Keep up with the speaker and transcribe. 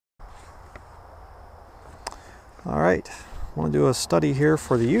All right, I want to do a study here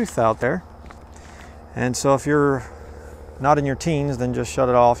for the youth out there. And so if you're not in your teens, then just shut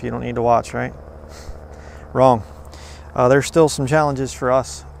it off. You don't need to watch, right? Wrong. There's still some challenges for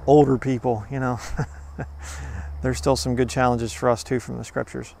us older people, you know. There's still some good challenges for us too from the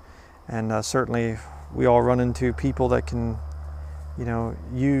scriptures. And certainly we all run into people that can, you know,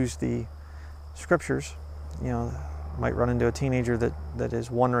 use the scriptures. You know, might run into a teenager that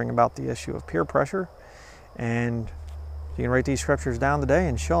is wondering about the issue of peer pressure. And you can write these scriptures down today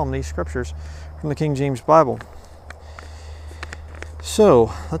and show them these scriptures from the King James Bible.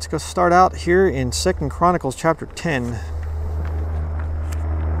 So let's go start out here in 2 Chronicles chapter 10.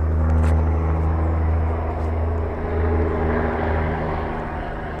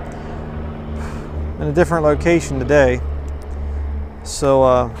 In a different location today,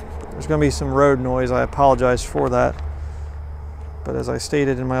 so there's going to be some road noise. I apologize for that, but as I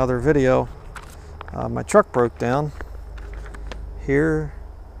stated in my other video, my truck broke down here,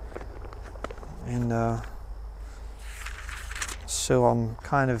 and so I'm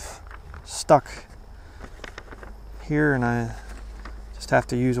kind of stuck here, and I just have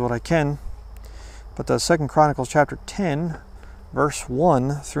to use what I can. But the 2 Chronicles chapter 10, verse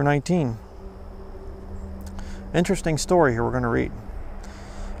 1 through 19. Interesting story here we're going to read.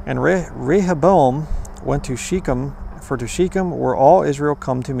 And Rehoboam went to Shechem, for to Shechem were all Israel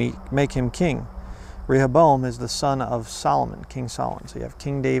come to make him king. Rehoboam is the son of Solomon, King Solomon. So you have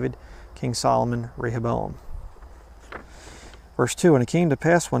King David, King Solomon, Rehoboam. Verse 2, and it came to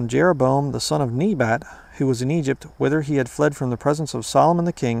pass when Jeroboam, the son of Nebat, who was in Egypt, whither he had fled from the presence of Solomon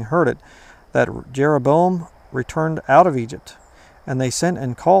the king, heard it, that Jeroboam returned out of Egypt. And they sent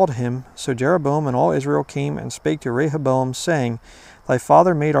and called him. So Jeroboam and all Israel came and spake to Rehoboam, saying, Thy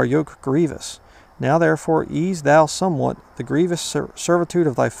father made our yoke grievous. Now therefore ease thou somewhat the grievous servitude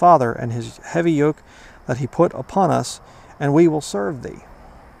of thy father, and his heavy yoke that he put upon us, and we will serve thee.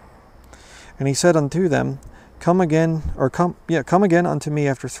 And he said unto them, Come again unto me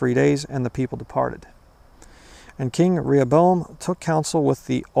after 3 days. And the people departed. And King Rehoboam took counsel with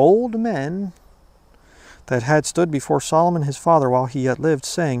the old men that had stood before Solomon his father while he yet lived,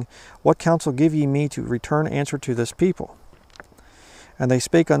 saying, What counsel give ye me to return answer to this people? And they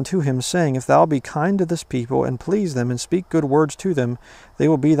spake unto him, saying, If thou be kind to this people, and please them, and speak good words to them, they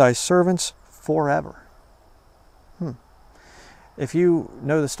will be thy servants forever. If you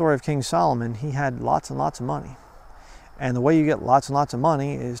know the story of King Solomon, he had lots and lots of money. And the way you get lots and lots of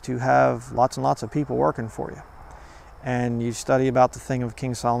money is to have lots and lots of people working for you. And you study about the thing of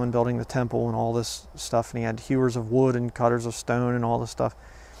King Solomon building the temple and all this stuff, and he had hewers of wood and cutters of stone and all this stuff.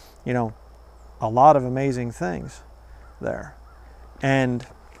 You know, a lot of amazing things there. And,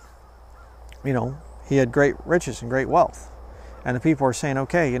 you know, he had great riches and great wealth. And the people are saying,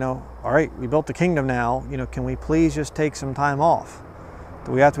 okay, you know, all right, we built the kingdom now, you know, can we please just take some time off?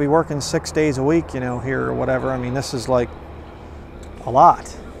 Do we have to be working 6 days a week, you know, here or whatever? I mean, this is like a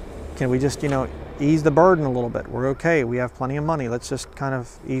lot. Can we just, you know, ease the burden a little bit? We're okay. We have plenty of money. Let's just kind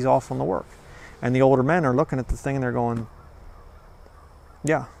of ease off on the work. And the older men are looking at the thing and they're going,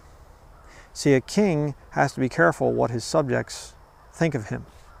 yeah. See, a king has to be careful what his subjects think of him.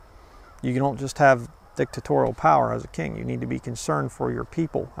 You don't just have dictatorial power as a king. You need to be concerned for your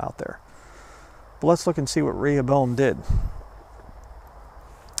people out there. But let's look and see what Rehoboam did.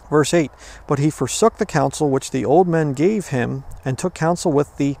 Verse 8, But he forsook the counsel which the old men gave him, and took counsel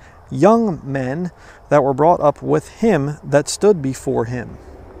with the young men that were brought up with him that stood before him.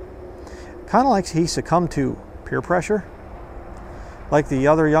 Kind of like he succumbed to peer pressure, like the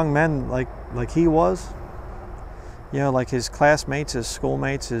other young men, like he was. You know, like his classmates, his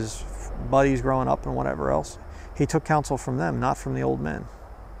schoolmates, his buddies growing up and whatever else. He took counsel from them, not from the old men.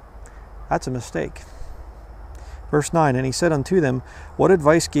 That's a mistake. Verse 9, And he said unto them, What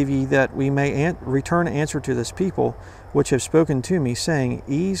advice give ye that we may return answer to this people, which have spoken to me, saying,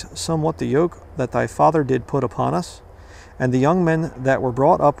 Ease somewhat the yoke that thy father did put upon us? And the young men that were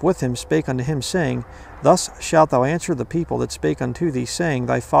brought up with him spake unto him, saying, Thus shalt thou answer the people that spake unto thee, saying,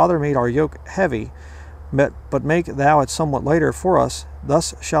 Thy father made our yoke heavy, but make thou it somewhat lighter for us.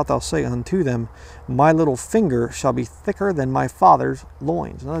 Thus shalt thou say unto them, My little finger shall be thicker than my father's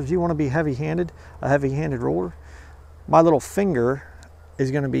loins. In other words, you want to be heavy-handed, a heavy-handed ruler? My little finger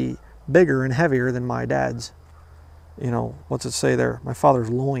is going to be bigger and heavier than my dad's, you know, what's it say there? My father's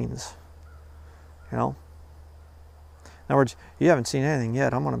loins. You know? In other words, you haven't seen anything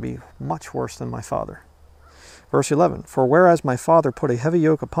yet. I'm going to be much worse than my father. Verse 11, For whereas my father put a heavy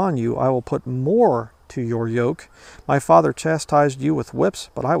yoke upon you, I will put more to your yoke. My father chastised you with whips,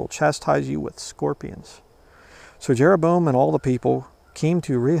 but I will chastise you with scorpions. So Jeroboam and all the people came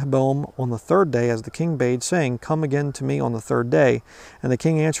to Rehoboam on the third day, as the king bade, saying, Come again to me on the third day. And the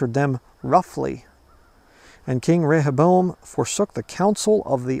king answered them roughly. And King Rehoboam forsook the counsel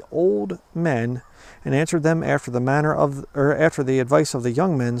of the old men, and answered them after the advice of the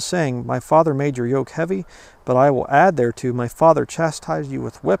young men, saying, My father made your yoke heavy, but I will add thereto. My father chastised you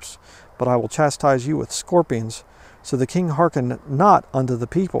with whips, but I will chastise you with scorpions. So the king hearkened not unto the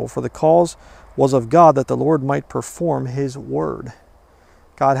people, for the cause was of God, that the Lord might perform his word.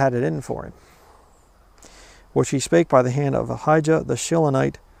 God had it in for him, which he spake by the hand of Ahijah the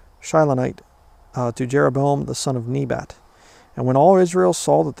Shilonite to Jeroboam the son of Nebat. And when all Israel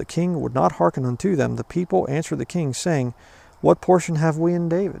saw that the king would not hearken unto them, the people answered the king, saying, What portion have we in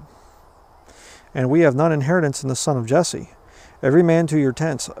David? And we have none inheritance in the son of Jesse. Every man to your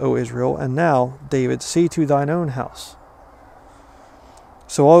tents, O Israel. And now, David, see to thine own house.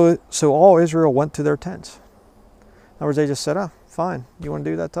 So all Israel went to their tents. In other words, they just said, fine, you want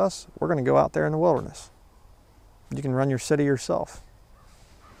to do that to us? We're going to go out there in the wilderness. You can run your city yourself.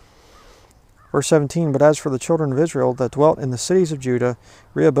 Verse 17, But as for the children of Israel that dwelt in the cities of Judah,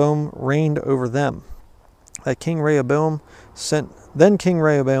 Rehoboam reigned over them. Then King Rehoboam sent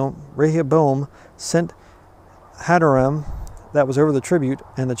Hadoram, that was over the tribute,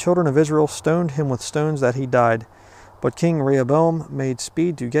 and the children of Israel stoned him with stones that he died. But King Rehoboam made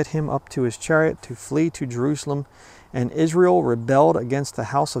speed to get him up to his chariot to flee to Jerusalem, and Israel rebelled against the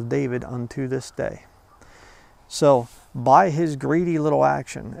house of David unto this day. So, by his greedy little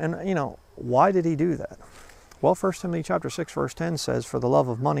action, and why did he do that? Well, 1 Timothy chapter 6, verse 10 says, For the love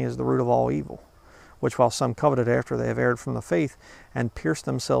of money is the root of all evil, which while some coveted after, they have erred from the faith, and pierced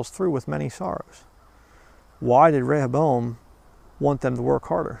themselves through with many sorrows. Why did Rehoboam want them to work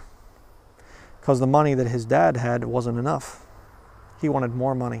harder? Because the money that his dad had wasn't enough. He wanted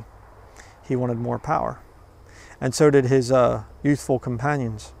more money. He wanted more power. And so did his youthful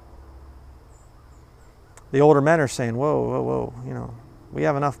companions. The older men are saying, whoa, we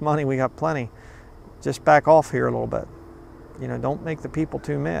have enough money, we got plenty. Just back off here a little bit. Don't make the people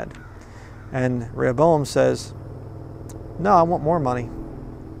too mad. And Rehoboam says, no, I want more money.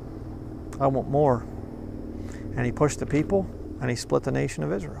 I want more. And he pushed the people, and he split the nation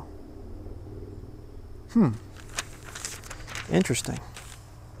of Israel. Interesting.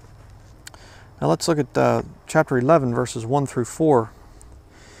 Now let's look at chapter 11, verses 1 through 4.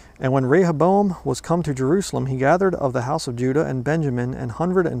 And when Rehoboam was come to Jerusalem, he gathered of the house of Judah and Benjamin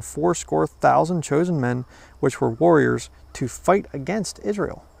 180,000 chosen men, which were warriors, to fight against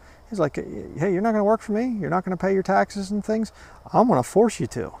Israel. He's like, hey, you're not going to work for me? You're not going to pay your taxes and things? I'm going to force you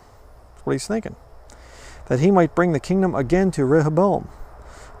to. That's what he's thinking. That he might bring the kingdom again to Rehoboam.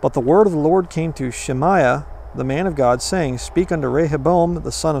 But the word of the Lord came to Shemaiah, the man of God, saying, Speak unto Rehoboam,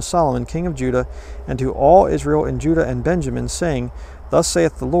 the son of Solomon, king of Judah, and to all Israel in Judah and Benjamin, saying, Thus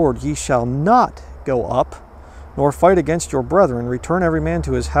saith the Lord, Ye shall not go up, nor fight against your brethren. Return every man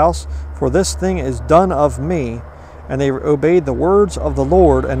to his house, for this thing is done of me. And they obeyed the words of the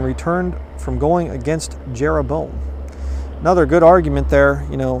Lord, and returned from going against Jeroboam. Another good argument there,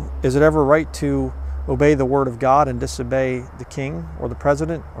 is it ever right to obey the word of God and disobey the king or the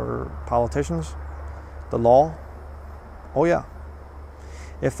president or politicians? The law? Oh yeah.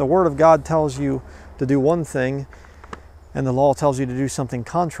 If the word of God tells you to do one thing and the law tells you to do something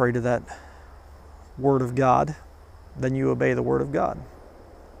contrary to that word of God, then you obey the word of God.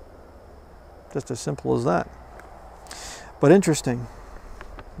 Just as simple as that. But interesting.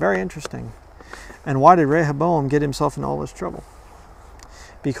 Very interesting. And why did Rehoboam get himself in all this trouble?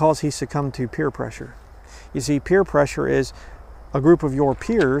 Because he succumbed to peer pressure. You see, peer pressure is a group of your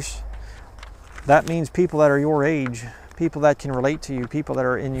peers. That means people that are your age, people that can relate to you, people that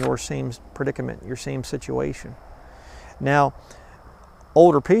are in your same predicament, your same situation. Now,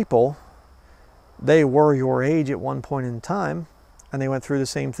 older people, they were your age at one point in time, and they went through the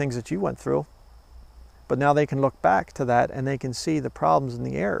same things that you went through. But now they can look back to that, and they can see the problems and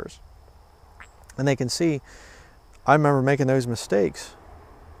the errors. And they can see, I remember making those mistakes.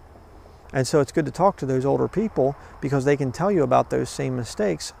 And so it's good to talk to those older people, because they can tell you about those same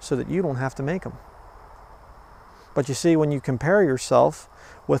mistakes so that you don't have to make them. But you see, when you compare yourself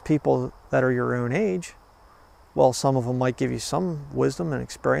with people that are your own age, well, some of them might give you some wisdom and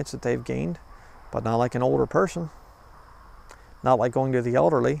experience that they've gained, but not like an older person. Not like going to the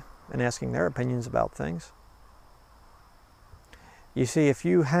elderly and asking their opinions about things. You see, if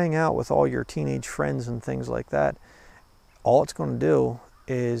you hang out with all your teenage friends and things like that, all it's going to do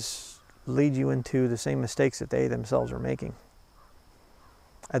is lead you into the same mistakes that they themselves are making.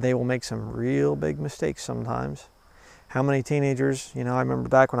 And they will make some real big mistakes sometimes. How many teenagers, I remember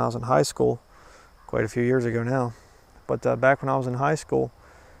back when I was in high school, quite a few years ago now, But back when I was in high school,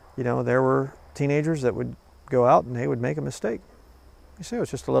 you know, there were teenagers that would go out and they would make a mistake. You say it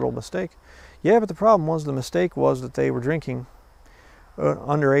was just a little mistake. Yeah, but the problem was the mistake was that they were drinking,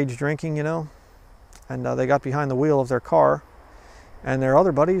 underage drinking, you know, and they got behind the wheel of their car, and their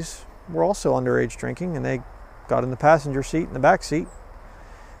other buddies were also underage drinking, and they got in the passenger seat and the back seat,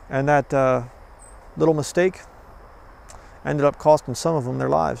 and that little mistake ended up costing some of them their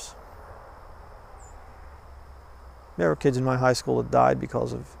lives. There were kids in my high school that died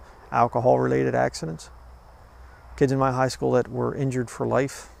because of alcohol-related accidents. Kids in my high school that were injured for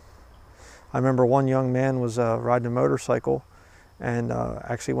life. I remember one young man was riding a motorcycle and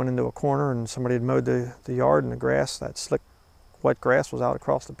actually went into a corner, and somebody had mowed the yard, and the grass, that slick, wet grass, was out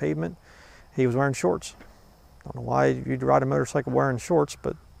across the pavement. He was wearing shorts. Don't know why you'd ride a motorcycle wearing shorts,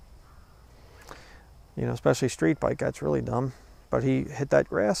 but you know, especially street bike, that's really dumb. But he hit that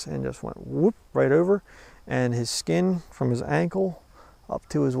grass and just went whoop right over, and his skin from his ankle up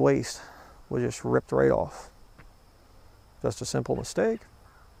to his waist was just ripped right off. Just a simple mistake.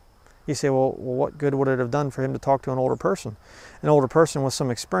 You say, well, what good would it have done for him to talk to an older person? An older person with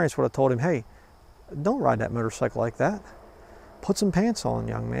some experience would have told him, hey, don't ride that motorcycle like that. Put some pants on,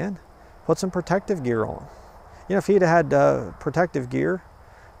 young man. Put some protective gear on. You know, if he'd had protective gear,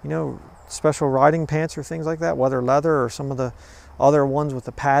 you know, special riding pants or things like that, whether leather or some of the other ones with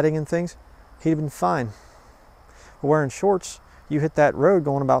the padding and things, he'd have been fine. But wearing shorts, you hit that road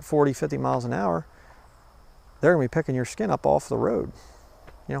going about 40, 50 miles an hour, they're going to be picking your skin up off the road.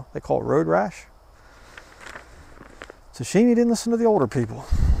 You know, they call it road rash. It's a shame you didn't listen to the older people.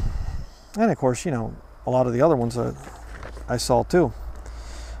 And of course, you know, a lot of the other ones that I saw too.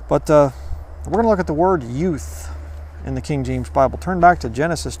 But we're going to look at the word youth in the King James Bible. Turn back to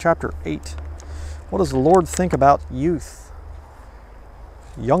Genesis chapter 8. What does the Lord think about youth?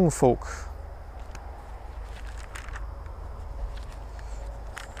 Young folk.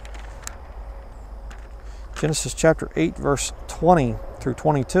 Genesis chapter 8, verse 20 through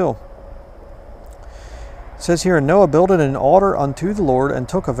 22. It says here, and Noah builded an altar unto the Lord, and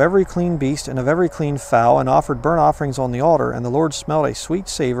took of every clean beast and of every clean fowl, and offered burnt offerings on the altar. And the Lord smelled a sweet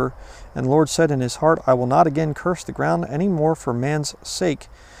savor. And the Lord said in his heart, I will not again curse the ground any more for man's sake,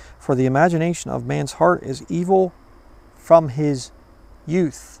 for the imagination of man's heart is evil from his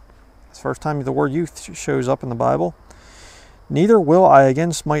youth. It's the first time the word youth shows up in the Bible. Neither will I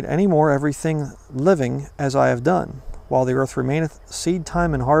again smite any more everything living as I have done, while the earth remaineth, seed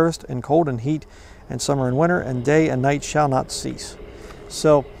time and harvest, and cold and heat, and summer and winter, and day and night shall not cease.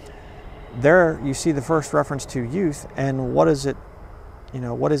 So there you see the first reference to youth. And what is it, you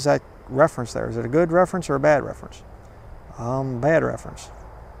know, what is that reference there? Is it a good reference or a bad reference? Bad reference.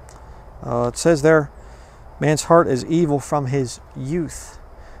 It says there, man's heart is evil from his youth.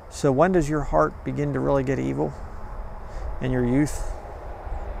 So when does your heart begin to really get evil? In your youth.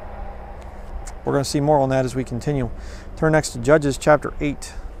 We're going to see more on that as we continue. Turn next to Judges chapter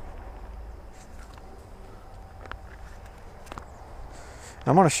 8.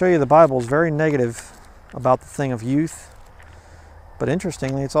 I'm going to show you the Bible is very negative about the thing of youth, but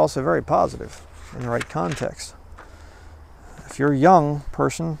interestingly, it's also very positive in the right context. If you're a young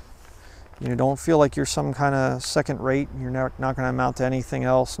person, you don't feel like you're some kind of second rate, you're not going to amount to anything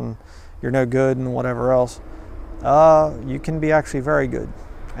else, and you're no good and whatever else, you can be actually very good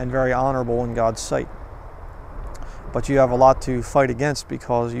and very honorable in God's sight. But you have a lot to fight against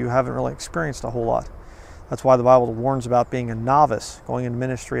because you haven't really experienced a whole lot. That's why the Bible warns about being a novice, going into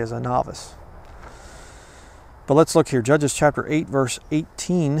ministry as a novice. But let's look here, Judges chapter 8, verse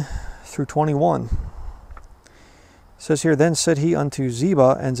 18 through 21. It says here, Then said he unto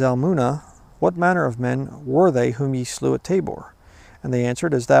Zebah and Zalmunna, What manner of men were they whom ye slew at Tabor? And they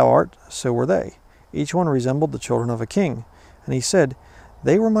answered, As thou art, so were they. Each one resembled the children of a king. And he said,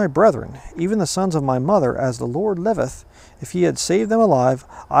 They were my brethren, even the sons of my mother, as the Lord liveth. If ye had saved them alive,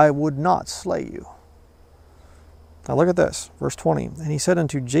 I would not slay you. Now look at this, verse 20. And he said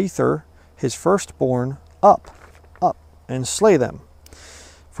unto Jether, his firstborn, Up, and slay them.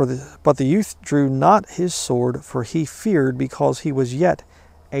 But the youth drew not his sword, for he feared, because he was yet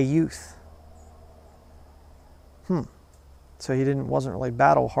a youth. So he wasn't really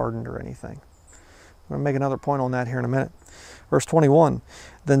battle hardened or anything. I'm going to make another point on that here in a minute. Verse 21,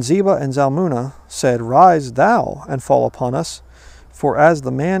 Then Zebah and Zalmunna said, Rise thou and fall upon us, for as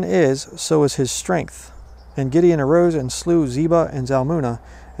the man is, so is his strength. And Gideon arose and slew Zebah and Zalmunna,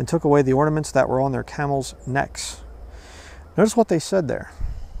 and took away the ornaments that were on their camels' necks. Notice what they said there.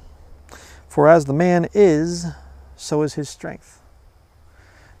 For as the man is, so is his strength.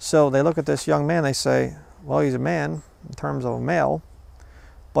 So they look at this young man, they say, well, he's a man in terms of a male,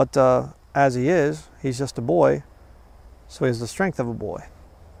 but as he is, he's just a boy, So he has the strength of a boy.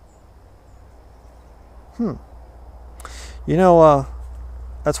 You know,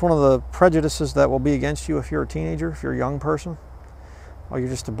 that's one of the prejudices that will be against you if you're a teenager, if you're a young person. Well, you're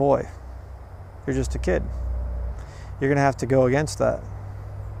just a boy. You're just a kid. You're going to have to go against that.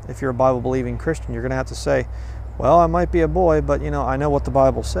 If you're a Bible-believing Christian, you're going to have to say, well, I might be a boy, but, you know, I know what the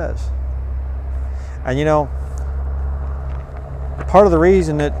Bible says. And, you know, part of the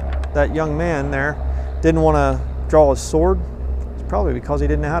reason that that young man there didn't want to draw his sword is probably because he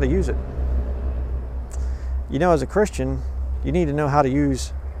didn't know how to use it. You know, as a Christian, you need to know how to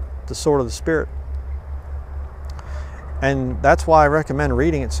use the sword of the Spirit. And that's why I recommend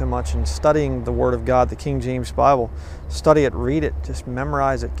reading it so much and studying the Word of God, the King James Bible. Study it, read it, just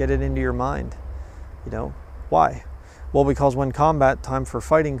memorize it, get it into your mind. You know, why? Well, because when combat time for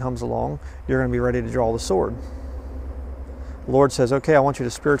fighting comes along, you're going to be ready to draw the sword. The Lord says, okay, I want you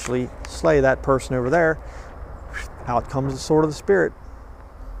to spiritually slay that person over there. Out comes the sword of the Spirit.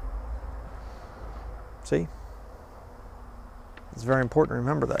 See? It's very important to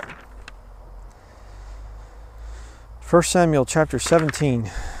remember that. 1 Samuel chapter 17.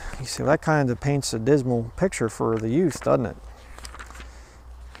 You see, that kind of paints a dismal picture for the youth, doesn't it?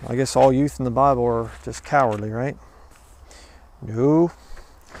 I guess all youth in the Bible are just cowardly, right? No.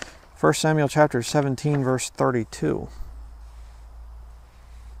 1 Samuel chapter 17, verse 32.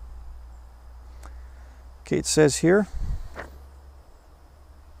 Okay, it says here,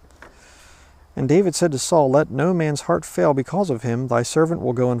 and David said to Saul, let no man's heart fail because of him. Thy servant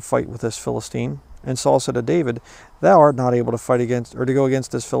will go and fight with this Philistine. And Saul said to David, thou art not able to fight against, or to go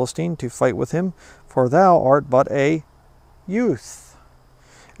against this Philistine, to fight with him, for thou art but a youth,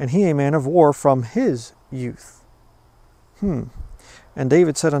 and he a man of war from his youth. And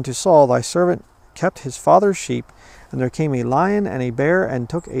David said unto Saul, thy servant kept his father's sheep, and there came a lion and a bear, and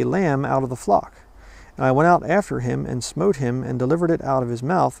took a lamb out of the flock. And I went out after him, and smote him, and delivered it out of his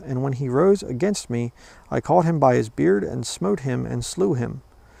mouth. And when he rose against me, I caught him by his beard, and smote him, and slew him.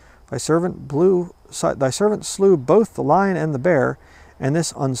 Thy servant slew both the lion and the bear, and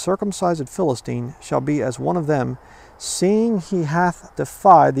this uncircumcised Philistine shall be as one of them, seeing he hath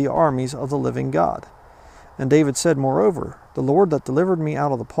defied the armies of the living God. And David said, moreover, the Lord that delivered me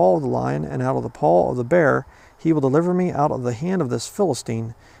out of the paw of the lion and out of the paw of the bear, he will deliver me out of the hand of this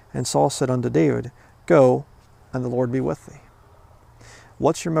Philistine. And Saul said unto David, go, and the Lord be with thee.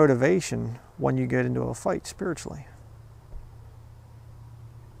 What's your motivation when you get into a fight spiritually?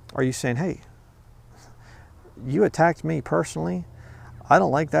 Are you saying, hey, you attacked me personally? I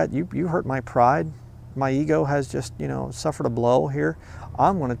don't like that. You hurt my pride. My ego has just, you know, suffered a blow here.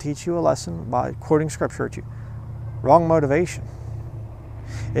 I'm going to teach you a lesson by quoting scripture at you. Wrong motivation.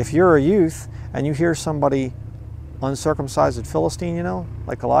 If you're a youth and you hear somebody uncircumcised Philistine, you know,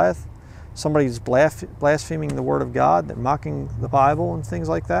 like Goliath, somebody's blaspheming the word of God, mocking the Bible and things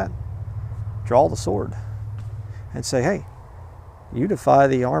like that, draw the sword and say, hey, you defy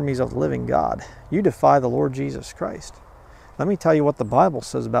the armies of the living God. You defy the Lord Jesus Christ. Let me tell you what the Bible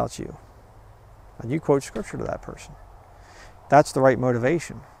says about you. And you quote scripture to that person. That's the right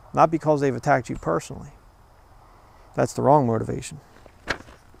motivation. Not because they've attacked you personally. That's the wrong motivation.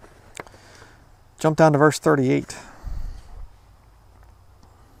 Jump down to verse 38.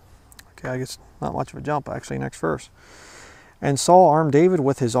 Okay, I guess not much of a jump, actually, next verse. And Saul armed David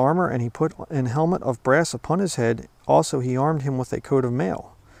with his armor, and he put an helmet of brass upon his head. Also he armed him with a coat of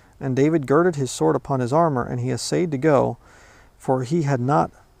mail. And David girded his sword upon his armor, and he essayed to go, for he had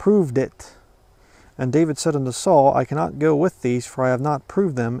not proved it. And David said unto Saul, I cannot go with these, for I have not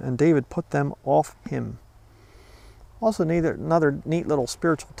proved them. And David put them off him. Also, another neat little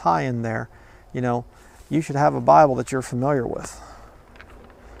spiritual tie-in there. You know, you should have a Bible that you're familiar with.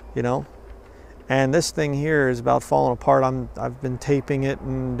 You know, and this thing here is about falling apart. I've been taping it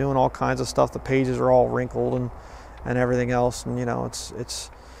and doing all kinds of stuff. The pages are all wrinkled and everything else, and you know,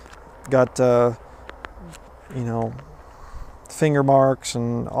 it's got you know, finger marks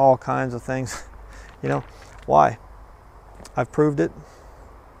and all kinds of things. You know, why? I've proved it.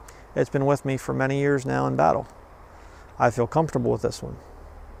 It's been with me for many years now in battle. I feel comfortable with this one.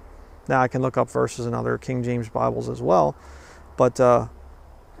 Now I can look up verses in other King James Bibles as well, but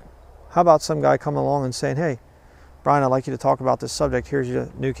how about some guy coming along and saying, hey, Brian, I'd like you to talk about this subject. Here's your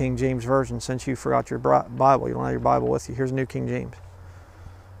New King James Version. Since you forgot your Bible, you don't have your Bible with you, here's a New King James.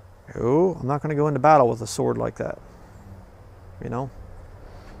 Oh, I'm not going to go into battle with a sword like that. You know?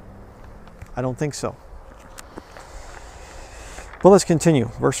 I don't think so. But let's continue.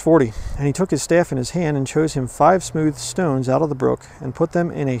 Verse 40. And he took his staff in his hand and chose him 5 smooth stones out of the brook and put them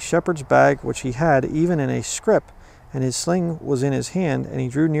in a shepherd's bag which he had, even in a scrip, and his sling was in his hand, and he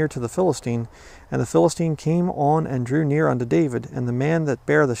drew near to the Philistine. And the Philistine came on and drew near unto David, and the man that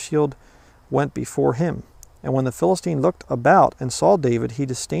bare the shield went before him. And when the Philistine looked about and saw David, he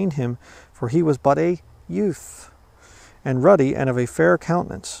disdained him, for he was but a youth, and ruddy, and of a fair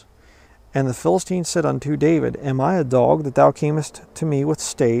countenance. And the Philistine said unto David, Am I a dog, that thou camest to me with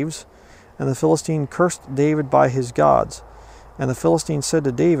staves? And the Philistine cursed David by his gods. And the Philistine said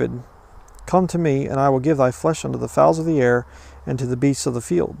to David, Come to me, and I will give thy flesh unto the fowls of the air, and to the beasts of the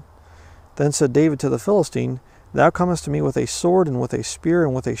field. Then said David to the Philistine, Thou comest to me with a sword, and with a spear,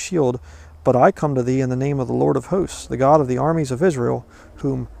 and with a shield, but I come to thee in the name of the Lord of hosts, the God of the armies of Israel,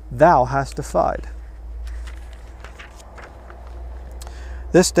 whom thou hast defied.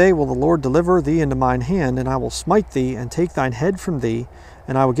 This day will the Lord deliver thee into mine hand, and I will smite thee, and take thine head from thee,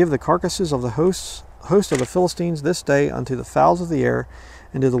 and I will give the carcasses of the host of the Philistines this day unto the fowls of the air,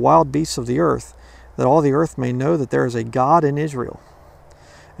 and to the wild beasts of the earth, that all the earth may know that there is a God in Israel.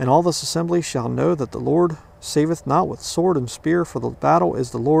 And all this assembly shall know that the Lord saveth not with sword and spear, for the battle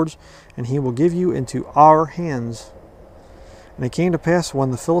is the Lord's, and he will give you into our hands. And it came to pass,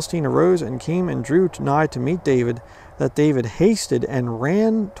 when the Philistine arose and came and drew nigh to meet David, that David hasted and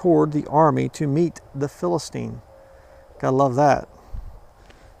ran toward the army to meet the Philistine. Gotta love that.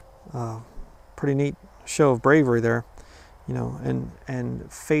 Pretty neat show of bravery there,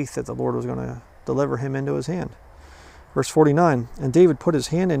 and faith that the Lord was going to deliver him into his hand. Verse 49, And David put his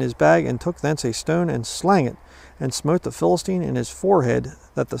hand in his bag, and took thence a stone, and slang it, and smote the Philistine in his forehead,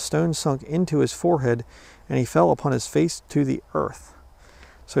 that the stone sunk into his forehead, and he fell upon his face to the earth.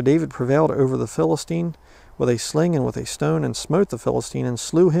 So David prevailed over the Philistine with a sling and with a stone, and smote the Philistine, and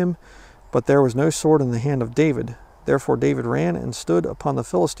slew him, but there was no sword in the hand of David. Therefore David ran and stood upon the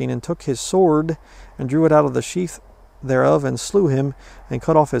Philistine, and took his sword, and drew it out of the sheath thereof, and slew him, and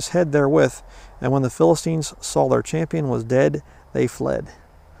cut off his head therewith. And when the Philistines saw their champion was dead, they fled.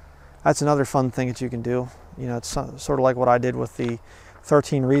 That's another fun thing that you can do. It's sort of like what I did with the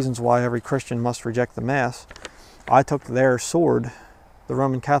 13 reasons why every Christian must reject the Mass. I took their sword, the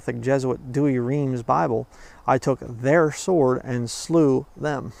Roman Catholic Jesuit Dewey Ream's Bible. I took their sword and slew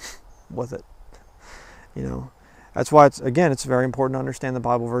them with it. That's why it's very important to understand the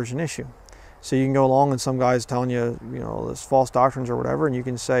Bible version issue. So you can go along and some guy's telling you, this false doctrines or whatever, and you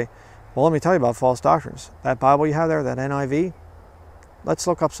can say, well, let me tell you about false doctrines. That Bible you have there, that NIV, let's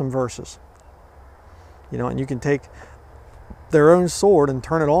look up some verses. And you can take their own sword and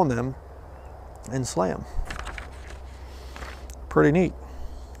turn it on them and slay them. Pretty neat.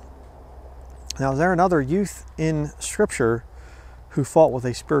 Now, is there another youth in Scripture who fought with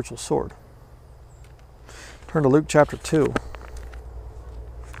a spiritual sword? Turn to Luke chapter 2.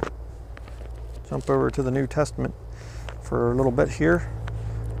 Jump over to the New Testament for a little bit here.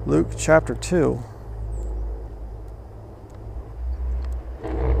 Luke chapter 2.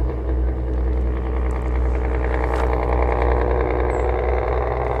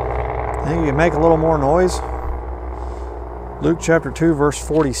 I think you can make a little more noise. Luke chapter 2 verse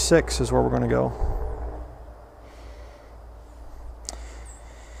 46 is where we're going to go.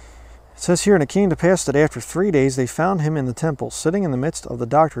 It says here, And it came to pass that after 3 days they found him in the temple, sitting in the midst of the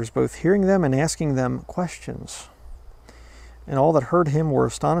doctors, both hearing them and asking them questions. And all that heard him were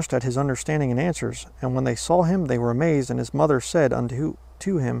astonished at his understanding and answers. And when they saw him, they were amazed. And his mother said unto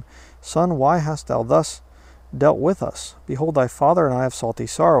him, Son, why hast thou thus dealt with us? Behold, thy father and I have sought thee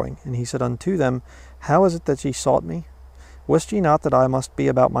sorrowing. And he said unto them, How is it that ye sought me? Wist ye not that I must be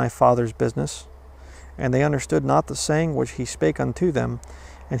about my father's business? And they understood not the saying which he spake unto them.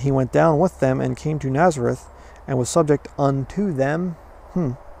 And he went down with them, and came to Nazareth, and was subject unto them.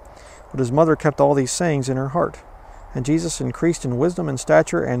 But his mother kept all these sayings in her heart. And Jesus increased in wisdom and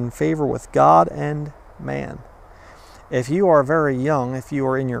stature and in favor with God and man. If you are very young, if you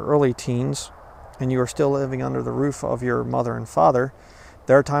are in your early teens, and you are still living under the roof of your mother and father,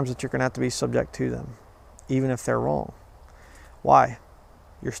 there are times that you're going to have to be subject to them, even if they're wrong. Why?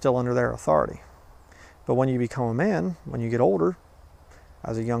 You're still under their authority. But when you become a man, when you get older,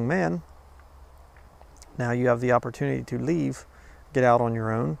 as a young man, now you have the opportunity to leave, get out on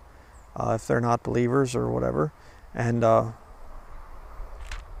your own, if they're not believers or whatever, and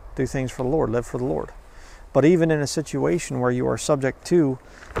do things for the Lord, live for the Lord. But even in a situation where you are subject to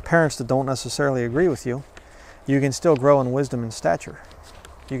parents that don't necessarily agree with you, you can still grow in wisdom and stature.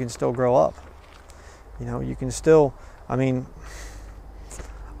 You can still grow up. You can still, I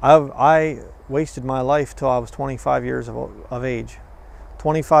wasted my life till I was 25 years of age.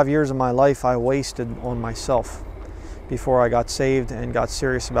 25 years of my life I wasted on myself before I got saved and got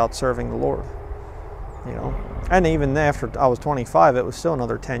serious about serving the Lord. And even after I was 25, it was still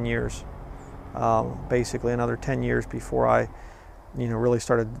another 10 years basically another 10 years before I really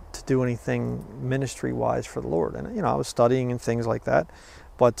started to do anything ministry wise for the Lord. And I was studying and things like that,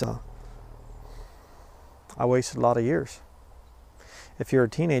 but I wasted a lot of years. If you're a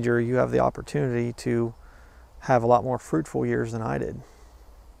teenager, you have the opportunity to have a lot more fruitful years than I did.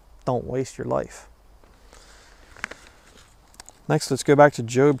 Don't waste your life. Next, let's go back to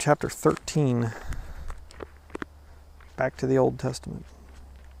Job chapter 13. Back to the Old Testament.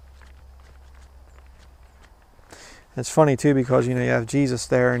 It's funny too, because you have Jesus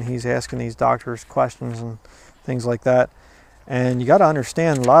there and he's asking these doctors questions and things like that. And you got to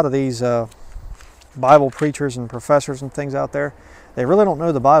understand, a lot of these Bible preachers and professors and things out there, they really don't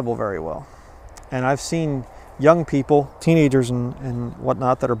know the Bible very well. And I've seen young people, teenagers and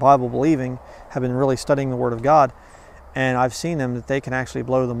whatnot, that are Bible believing, have been really studying the Word of God. And I've seen them that they can actually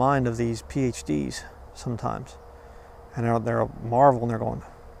blow the mind of these PhDs sometimes. And they're a marvel, and they're going,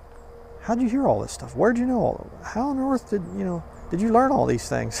 how'd you hear all this stuff? Where'd you know all of it? How on earth did you learn all these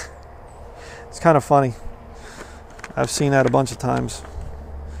things? It's kind of funny. I've seen that a bunch of times.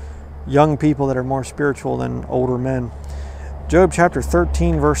 Young people that are more spiritual than older men. Job chapter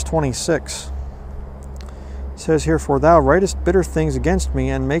 13 verse 26 says here, for thou writest bitter things against me,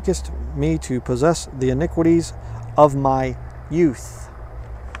 and makest me to possess the iniquities of my youth.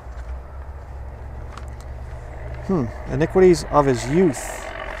 Iniquities of his youth.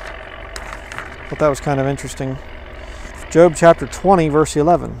 Thought that was kind of interesting. Job chapter 20 verse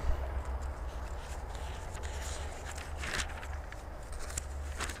 11.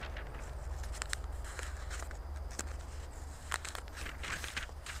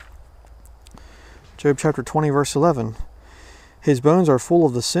 Job chapter 20 verse 11. His bones are full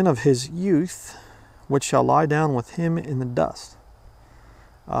of the sin of his youth, which shall lie down with him in the dust.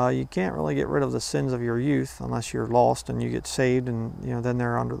 You can't really get rid of the sins of your youth unless you're lost and you get saved, and then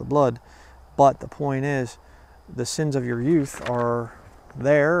they're under the blood. But the point is, the sins of your youth are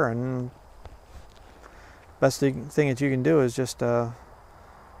there, and best thing that you can do is just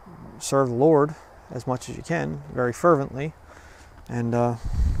serve the Lord as much as you can, very fervently, and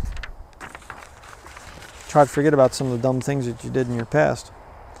try to forget about some of the dumb things that you did in your past.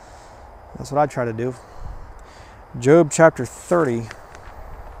 That's what I try to do. Job chapter 30.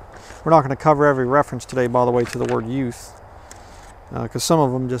 We're not going to cover every reference today, by the way, to the word youth, because some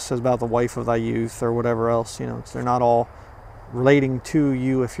of them just says about the wife of thy youth or whatever else. They're not all relating to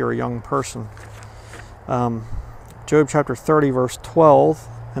you if you're a young person. Job chapter 30 verse 12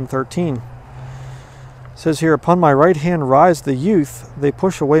 and 13 says here, upon my right hand rise the youth, they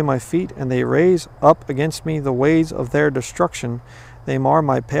push away my feet, and they raise up against me the ways of their destruction. They mar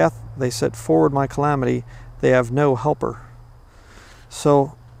my path, they set forward my calamity, they have no helper.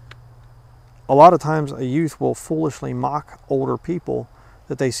 So a lot of times a youth will foolishly mock older people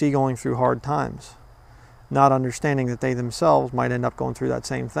that they see going through hard times, not understanding that they themselves might end up going through that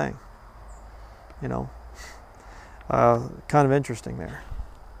same thing. Kind of interesting there.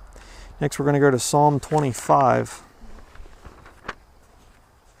 Next, we're going to go to Psalm 25.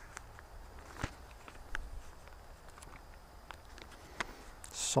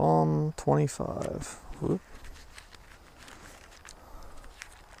 Psalm 25. Whoop.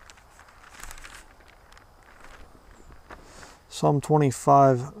 Psalm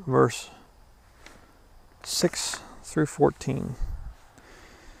 25, verse 6 through 14. It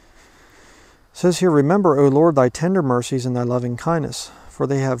says here, remember, O Lord, thy tender mercies and thy loving kindness, for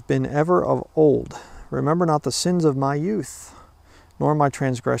they have been ever of old. Remember not the sins of my youth, nor my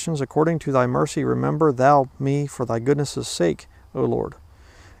transgressions. According to thy mercy, remember thou me for thy goodness' sake, O Lord.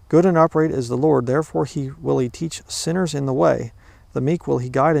 Good and upright is the Lord, therefore will he teach sinners in the way. The meek will he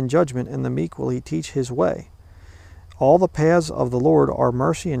guide in judgment, and the meek will he teach his way. All the paths of the Lord are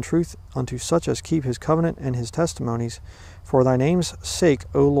mercy and truth unto such as keep his covenant and his testimonies. For thy name's sake,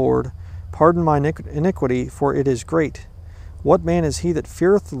 O Lord, pardon my iniquity, for it is great. What man is he that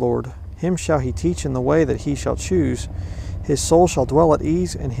feareth the Lord? Him shall he teach in the way that he shall choose. His soul shall dwell at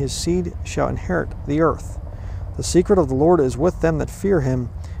ease, and his seed shall inherit the earth. The secret of the Lord is with them that fear him,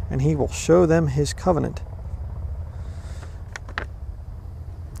 and he will show them his covenant.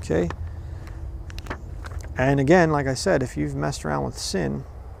 Okay? And again, like I said, if you've messed around with sin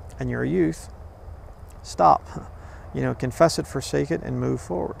and you're a youth, stop. Confess it, forsake it, and move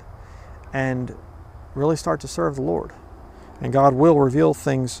forward. And really start to serve the Lord. And God will reveal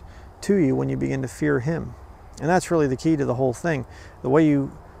things to you when you begin to fear him. And that's really the key to the whole thing. The way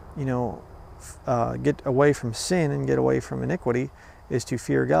you get away from sin and get away from iniquity is to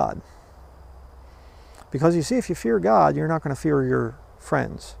fear God. Because you see, if you fear God, you're not going to fear your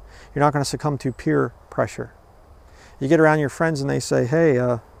friends. You're not going to succumb to peer pressure. You get around your friends and they say, hey,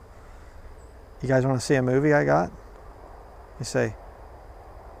 You guys want to see a movie I got? You say,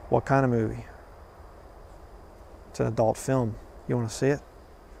 what kind of movie? It's an adult film. You want to see it?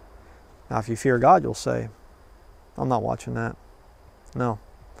 Now, if you fear God, you'll say, I'm not watching that. No.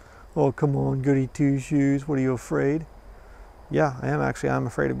 Oh, come on, goody two-shoes. What are you, afraid? Yeah, I am actually. I'm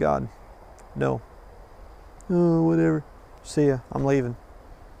afraid of God. No. Oh, whatever. See ya. I'm leaving.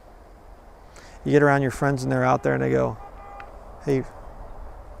 You get around your friends and they're out there and they go, hey,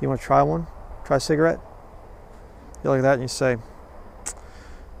 you want to try one? Try a cigarette? You look at that and you say,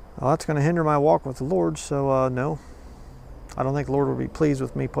 well, that's going to hinder my walk with the Lord, so no. I don't think the Lord will be pleased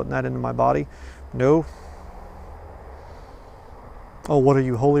with me putting that into my body. No. Oh, what are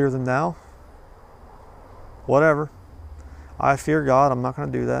you, holier than thou? Whatever. I fear God. I'm not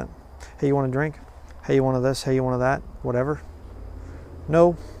going to do that. Hey, you want to drink? Hey, you want this? Hey, you want that? Whatever.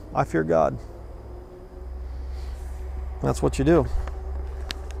 No, I fear God. That's what you do.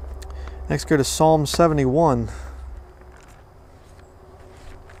 Next, go to Psalm 71.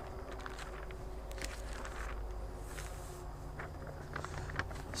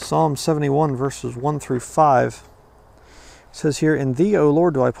 Psalm 71, verses 1 through 5. It says here, In thee, O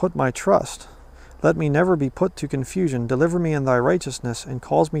Lord, do I put my trust. Let me never be put to confusion. Deliver me in thy righteousness, and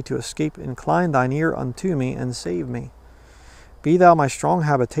cause me to escape. Incline thine ear unto me, and save me. Be thou my strong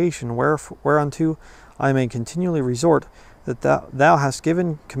habitation, whereunto I may continually resort, that thou hast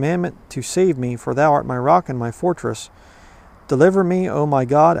given commandment to save me, for thou art my rock and my fortress. Deliver me, O my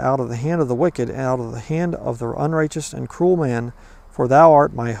God, out of the hand of the wicked, and out of the hand of the unrighteous and cruel man, for thou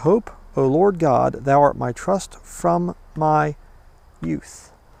art my hope, O Lord God, thou art my trust from my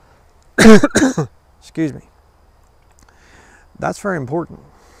youth. Excuse me. That's very important.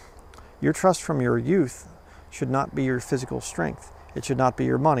 Your trust from your youth should not be your physical strength. It should not be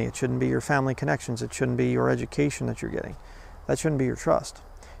your money. It shouldn't be your family connections. It shouldn't be your education that you're getting. That shouldn't be your trust.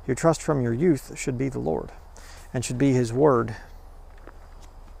 Your trust from your youth should be the Lord and should be His Word.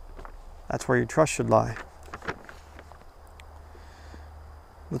 That's where your trust should lie.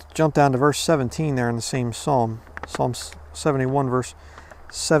 Let's jump down to verse 17 there in the same psalm. Psalm 71, verse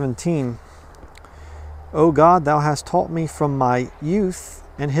 17. O God, thou hast taught me from my youth,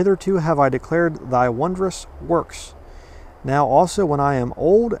 and hitherto have I declared thy wondrous works. Now also when I am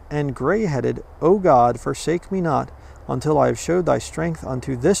old and gray-headed, O God, forsake me not, until I have showed thy strength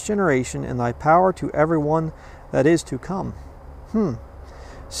unto this generation, and thy power to every one that is to come.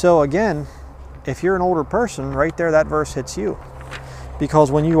 So again, if you're an older person, right there, that verse hits you.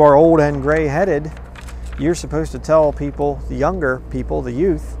 Because when you are old and gray-headed, you're supposed to tell people, the younger people, the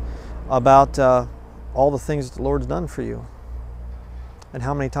youth, about all the things that the Lord's done for you. And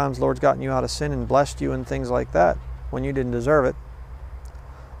how many times the Lord's gotten you out of sin and blessed you and things like that when you didn't deserve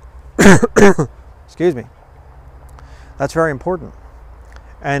it. Excuse me. That's very important.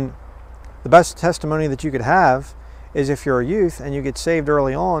 And the best testimony that you could have is if you're a youth and you get saved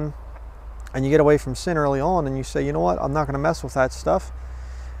early on and you get away from sin early on and you say, you know what, I'm not going to mess with that stuff.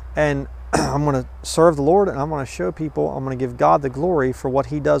 And I'm going to serve the Lord and I'm going to show people, I'm going to give God the glory for what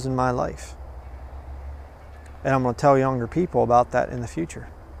He does in my life. And I'm going to tell younger people about that in the future.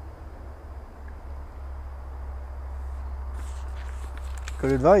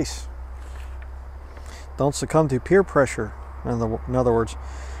 Good advice. Don't succumb to peer pressure, in other words.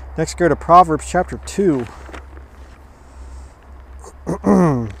 Next, go to Proverbs chapter 2.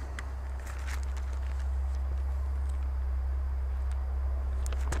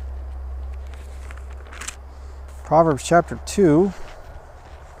 Proverbs chapter 2,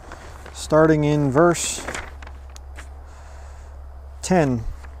 starting in verse 10.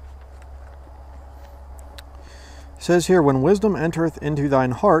 It says here, when wisdom entereth into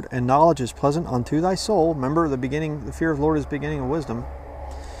thine heart, and knowledge is pleasant unto thy soul. Remember, the fear of the Lord is the beginning of wisdom.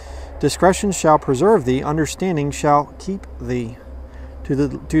 Discretion shall preserve thee, understanding shall keep thee,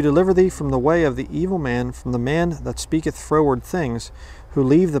 to deliver thee from the way of the evil man, from the man that speaketh froward things, who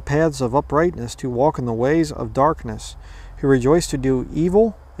leave the paths of uprightness, to walk in the ways of darkness, who rejoice to do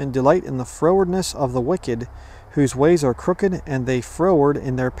evil, and delight in the frowardness of the wicked, whose ways are crooked, and they froward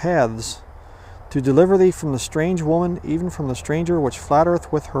in their paths. To deliver thee from the strange woman, even from the stranger which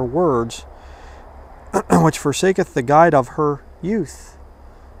flattereth with her words, which forsaketh the guide of her youth.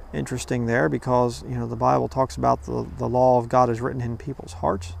 Interesting there, because the Bible talks about the law of God is written in people's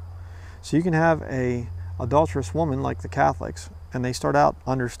hearts. So you can have a adulterous woman like the Catholics, and they start out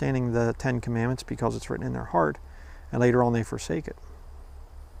understanding the 10 Commandments because it's written in their heart, and later on they forsake it.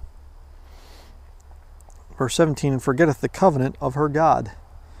 Verse 17, and forgetteth the covenant of her God.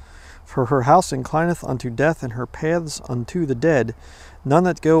 For her house inclineth unto death, and her paths unto the dead. None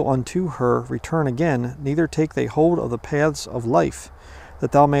that go unto her return again, neither take they hold of the paths of life.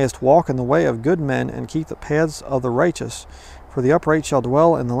 that thou mayest walk in the way of good men, and keep the paths of the righteous. For the upright shall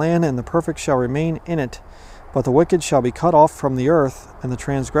dwell in the land, and the perfect shall remain in it. But the wicked shall be cut off from the earth, and the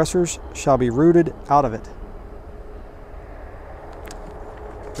transgressors shall be rooted out of it.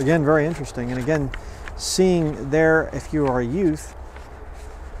 Again, very interesting. And again, seeing there, if you are a youth,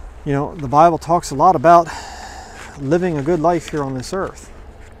 you know, the Bible talks a lot about living a good life here on this earth.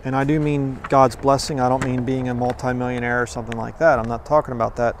 And I do mean God's blessing. I don't mean being a multimillionaire or something like that. I'm not talking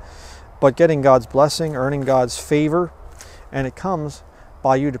about that. But getting God's blessing, earning God's favor, and it comes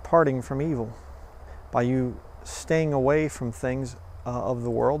by you departing from evil, by you staying away from things of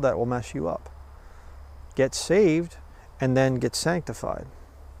the world that will mess you up. Get saved and then get sanctified.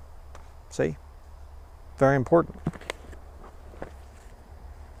 See? Very important.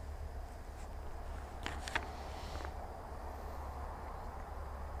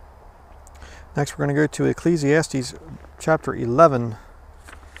 Next, we're going to go to Ecclesiastes chapter 11.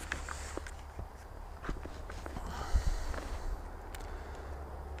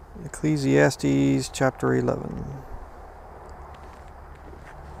 Ecclesiastes chapter 11.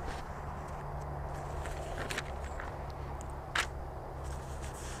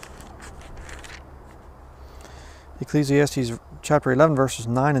 Ecclesiastes chapter 11, verses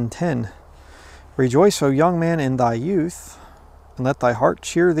 9 and 10. Rejoice, O young man, in thy youth, and let thy heart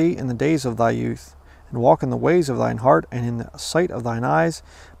cheer thee in the days of thy youth, and walk in the ways of thine heart, and in the sight of thine eyes.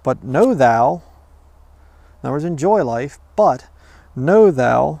 But know thou, in other words, enjoy life, but know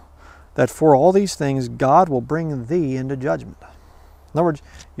thou that for all these things God will bring thee into judgment. In other words,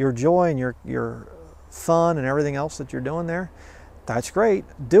 your joy and your fun and everything else that you're doing there, that's great,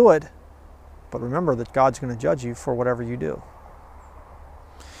 do it, but remember that God's going to judge you for whatever you do.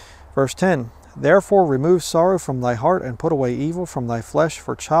 Verse 10, therefore remove sorrow from thy heart, and put away evil from thy flesh,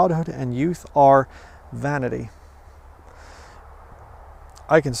 for childhood and youth are vanity.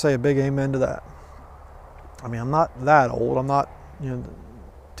 I can say a big amen to that. I mean, I'm not that old. I'm not,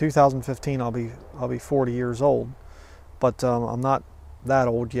 2015 I'll be 40 years old, but I'm not that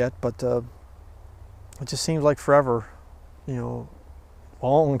old yet. But it just seems like forever, a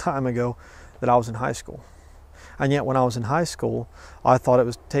long time ago, that I was in high school. And yet when I was in high school, I thought it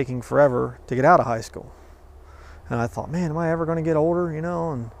was taking forever to get out of high school. And I thought, man, am I ever going to get older?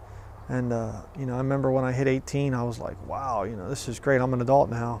 And I remember when I hit 18, I was like, wow, this is great. I'm an adult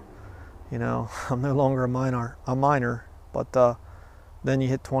now. I'm no longer a minor. But then you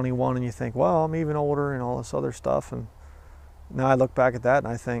hit 21 and you think, well, I'm even older and all this other stuff. And now I look back at that and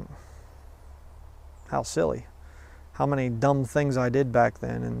I think, how silly. How many dumb things I did back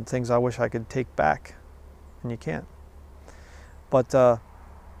then, and things I wish I could take back. And you can't. But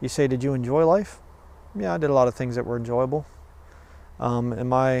you say, did you enjoy life? Yeah, I did a lot of things that were enjoyable.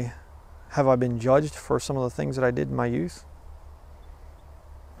 Have I been judged for some of the things that I did in my youth?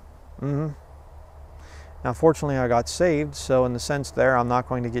 Mm-hmm. Now, fortunately, I got saved, so in the sense there, I'm not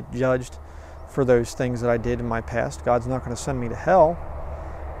going to get judged for those things that I did in my past. God's not going to send me to hell,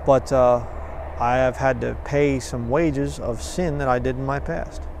 but I have had to pay some wages of sin that I did in my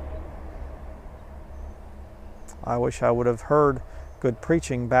past. I wish I would have heard good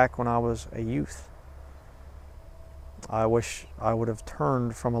preaching back when I was a youth. I wish I would have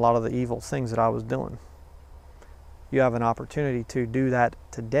turned from a lot of the evil things that I was doing. You have an opportunity to do that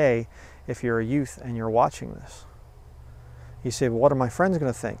today if you're a youth and you're watching this. You say, well, what are my friends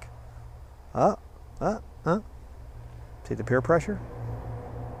going to think? See the peer pressure?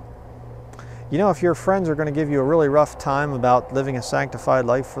 If your friends are going to give you a really rough time about living a sanctified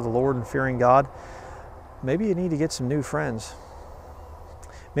life for the Lord and fearing God, maybe you need to get some new friends.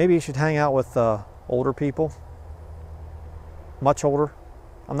 Maybe you should hang out with older people, much older.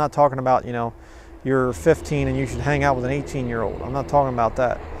 I'm not talking about, you're 15 and you should hang out with an 18-year-old. I'm not talking about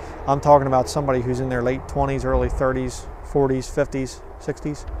that. I'm talking about somebody who's in their late 20s, early 30s, 40s, 50s,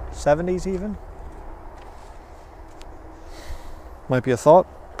 60s, 70s even. Might be a thought.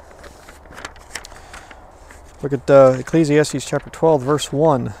 Look at Ecclesiastes chapter 12, verse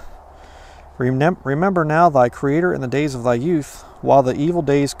 1. Remember now thy Creator in the days of thy youth, while the evil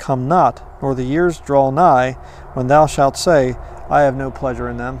days come not, nor the years draw nigh, when thou shalt say, I have no pleasure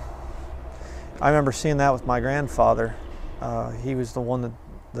in them. I remember seeing that with my grandfather. He was the one that,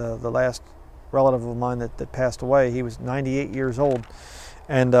 the last relative of mine that passed away. He was 98 years old,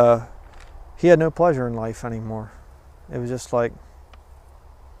 and he had no pleasure in life anymore. It was just like,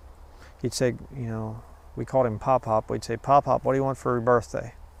 he'd say, we called him Pop-Pop. We'd say, Pop-Pop, what do you want for your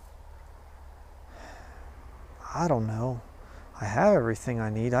birthday? I don't know. I have everything I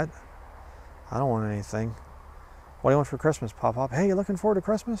need. I don't want anything. What do you want for Christmas, Pop-Pop? Hey, you looking forward to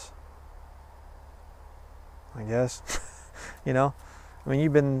Christmas? I guess. I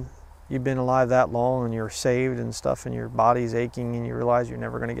mean, you've been alive that long, and you're saved and stuff, and your body's aching, and you realize you're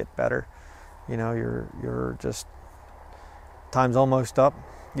never going to get better. You know, you're just, time's almost up.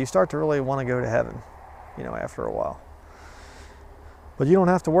 You start to really want to go to heaven, you know, after a while. But you don't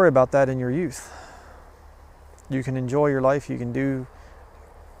have to worry about that in your youth. You can enjoy your life. You can do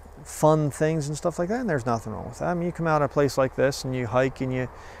fun things and stuff like that, and there's nothing wrong with that. I mean, you come out of a place like this and you hike and you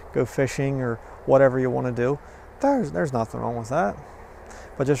go fishing or whatever you want to do. There's nothing wrong with that.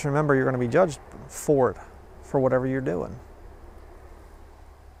 But just remember, you're going to be judged for it, for whatever you're doing.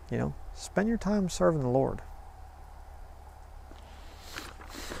 You know, spend your time serving the Lord.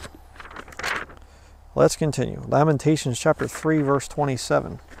 Let's continue. Lamentations chapter 3, verse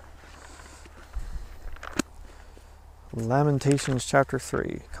 27. Lamentations chapter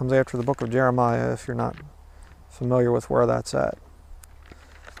 3 comes after the book of Jeremiah, if you're not familiar with where that's at.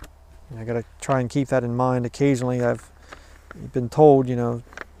 I got to try and keep that in mind. Occasionally I've been told, you know,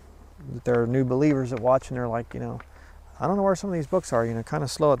 that there are new believers that watch and they're like, you know, I don't know where some of these books are, you know, kind of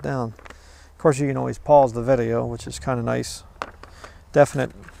slow it down. Of course, you can always pause the video, which is kind of nice.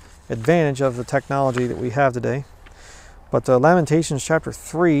 Definite advantage of the technology that we have today. But Lamentations chapter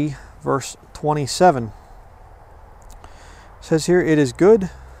 3, verse 27. Says here, it is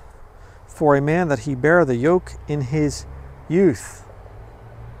good for a man that he bear the yoke in his youth.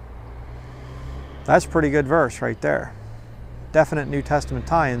 That's a pretty good verse right there. Definite New Testament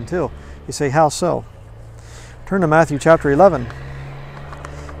tie-in too. You say, how so? Turn to Matthew chapter 11.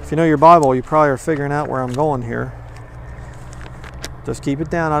 If you know your Bible, you probably are figuring out where I'm going here. Just keep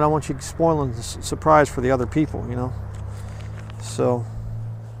it down. I don't want you spoiling the surprise for the other people, you know. So,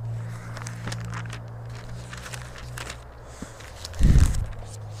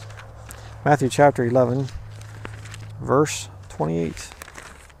 Matthew chapter 11, verse 28.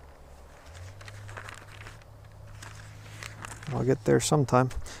 I'll get there sometime.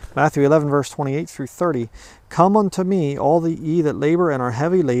 Matthew 11, verse 28 through 30. Come unto me, all ye that labor and are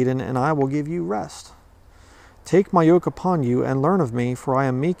heavy laden, and I will give you rest. Take my yoke upon you, and learn of me, for I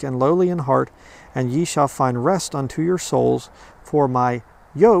am meek and lowly in heart, and ye shall find rest unto your souls. For my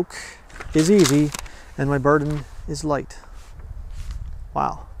yoke is easy, and my burden is light.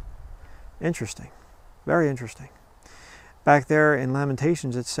 Wow. Interesting. Very interesting. Back there in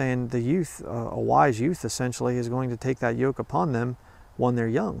Lamentations, it's saying the youth, a wise youth essentially, is going to take that yoke upon them when they're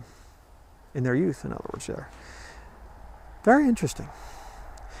young. In their youth, in other words, there. Very interesting.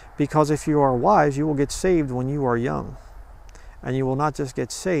 Because if you are wise, you will get saved when you are young. And you will not just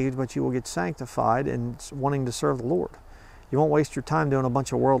get saved, but you will get sanctified and wanting to serve the Lord. You won't waste your time doing a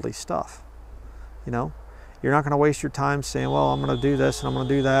bunch of worldly stuff. You know? You're not going to waste your time saying, well, I'm going to do this and I'm going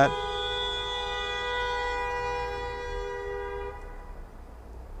to do that.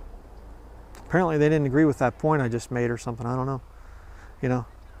 Apparently they didn't agree with that point I just made or something. I don't know. You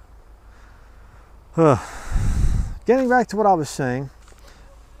know. Getting back to what I was saying.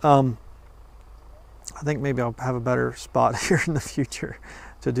 I think maybe I'll have a better spot here in the future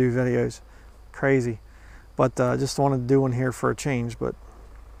to do videos. Crazy. But I just wanted to do one here for a change. But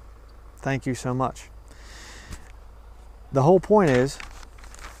thank you so much. The whole point is,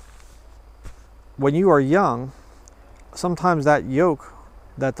 when you are young, sometimes that yoke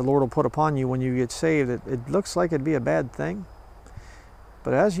that the Lord will put upon you when you get saved, it looks like it'd be a bad thing.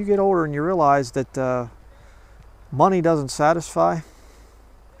 But as you get older and you realize that money doesn't satisfy,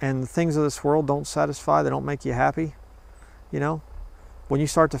 and the things of this world don't satisfy, they don't make you happy, you know, when you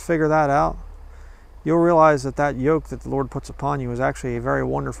start to figure that out, you'll realize that that yoke that the Lord puts upon you is actually a very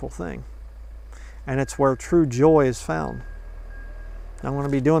wonderful thing. And it's where true joy is found. I'm going to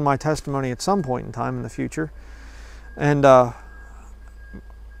be doing my testimony at some point in time in the future. And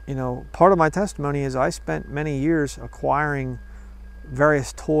you know, part of my testimony is I spent many years acquiring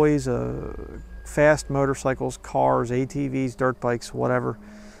various toys, fast motorcycles, cars, ATVs, dirt bikes, whatever.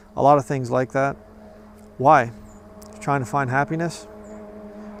 A lot of things like that. Why? Trying to find happiness.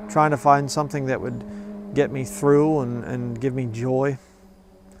 Trying to find something that would get me through and give me joy.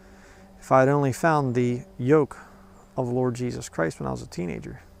 If I had only found the yoke of the Lord Jesus Christ when I was a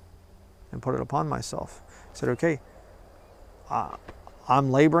teenager and put it upon myself. I said, okay,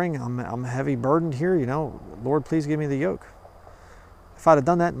 I'm laboring, I'm heavy burdened here, you know, Lord, please give me the yoke. If I'd have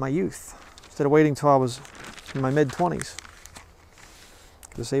done that in my youth, instead of waiting till I was in my mid-20s,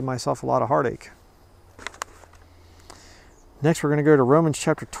 could have saved myself a lot of heartache. Next, we're going to go to Romans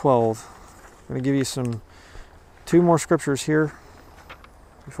chapter 12. I'm going to give you two more scriptures here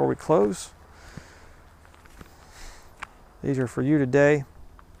before we close. These are for you today.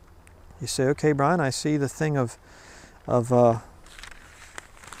 You say, okay, Brian, I see the thing of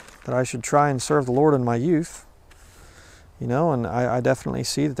that I should try and serve the Lord in my youth. You know, and I definitely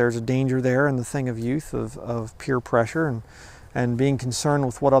see that there's a danger there in the thing of youth, of peer pressure and being concerned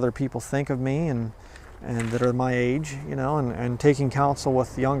with what other people think of me and that are my age, you know, and taking counsel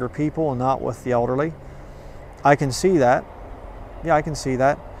with the younger people and not with the elderly. I can see that. Yeah, I can see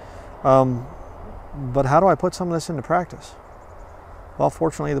that. But how do I put some of this into practice? Well,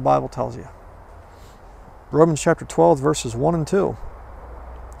 fortunately, the Bible tells you. Romans chapter 12, verses 1 and 2.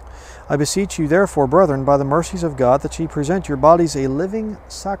 I beseech you, therefore, brethren, by the mercies of God, that ye present your bodies a living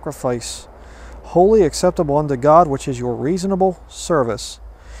sacrifice, wholly acceptable unto God, which is your reasonable service.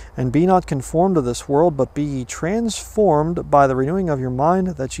 And be not conformed to this world, but be ye transformed by the renewing of your mind,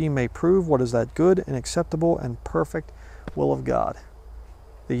 that ye may prove what is that good and acceptable and perfect will of God.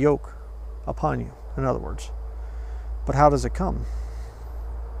 The yoke upon you, in other words. But how does it come?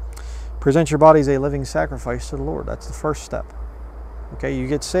 Present your bodies a living sacrifice to the Lord. That's the first step. Okay, you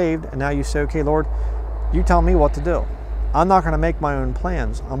get saved, and now you say, okay, Lord, you tell me what to do. I'm not going to make my own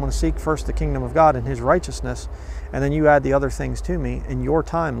plans. I'm going to seek first the kingdom of God and His righteousness, and then you add the other things to me in your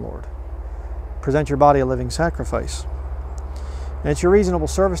time, Lord. Present your body a living sacrifice. And it's your reasonable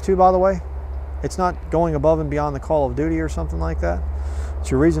service too, by the way. It's not going above and beyond the call of duty or something like that.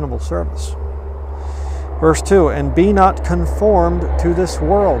 It's your reasonable service. Verse 2, and be not conformed to this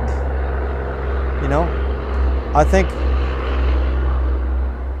world. You know, I think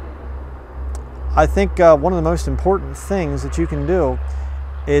one of the most important things that you can do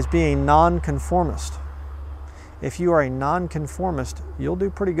is be a nonconformist. If you are a nonconformist, you'll do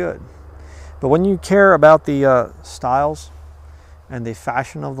pretty good. But when you care about the styles and the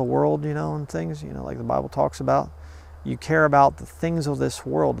fashion of the world, you know, and things, you know, like the Bible talks about, you care about the things of this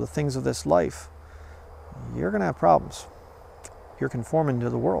world, the things of this life, you're going to have problems. You're conforming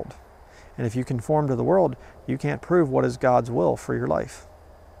to the world. And if you conform to the world, you can't prove what is God's will for your life.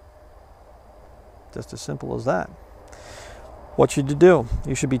 Just as simple as that. What should you do?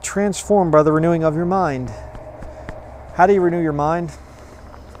 You should be transformed by the renewing of your mind. How do you renew your mind?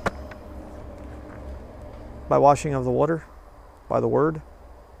 By washing of the water, by the Word.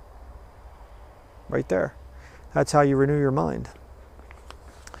 Right there. That's how you renew your mind.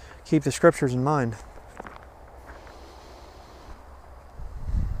 Keep the Scriptures in mind.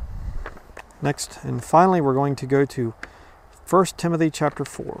 Next, and finally, we're going to go to 1 Timothy chapter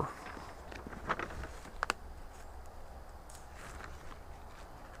 4.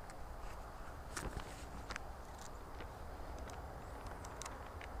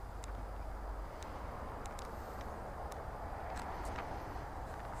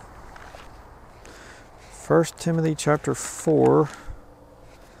 First Timothy chapter 4,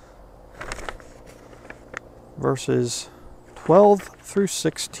 verses 12 through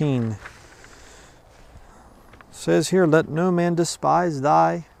 16. Says here, let no man despise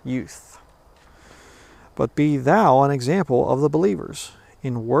thy youth, but be thou an example of the believers,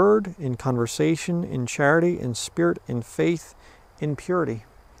 in word, in conversation, in charity, in spirit, in faith, in purity.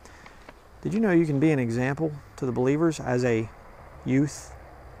 Did you know you can be an example to the believers as a youth?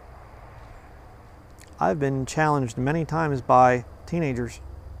 I've been challenged many times by teenagers.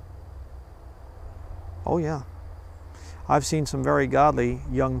 Oh yeah. I've seen some very godly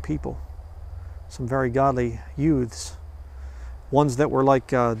young people. Some very godly youths. Ones that were like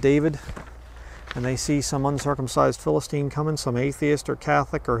David, and they see some uncircumcised Philistine coming, some atheist or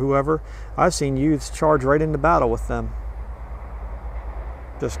Catholic or whoever. I've seen youths charge right into battle with them.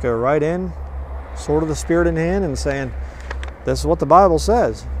 Just go right in, sword of the Spirit in hand, and saying, this is what the Bible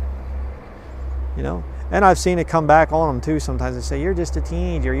says. You know? And I've seen it come back on them too sometimes. They say, you're just a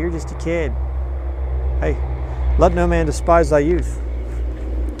teenager, you're just a kid. Hey, let no man despise thy youth.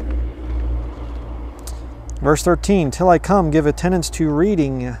 Verse 13, till I come, give attendance to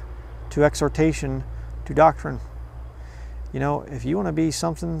reading, to exhortation, to doctrine. You know, if you want to be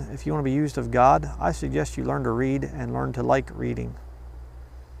something, if you want to be used of God, I suggest you learn to read and learn to like reading.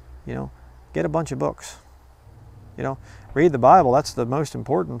 You know, get a bunch of books. You know, read the Bible, that's the most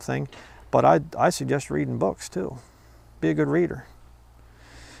important thing. But I suggest reading books too. Be a good reader.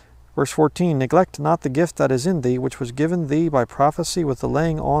 Verse 14, neglect not the gift that is in thee, which was given thee by prophecy with the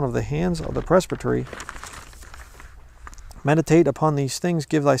laying on of the hands of the presbytery. Meditate upon these things,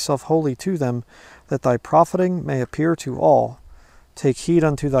 give thyself wholly to them, that thy profiting may appear to all. Take heed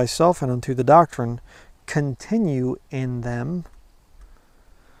unto thyself and unto the doctrine. Continue in them.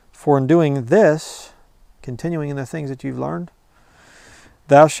 For in doing this, continuing in the things that you've learned,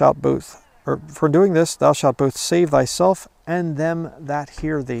 for doing this, thou shalt both save thyself and them that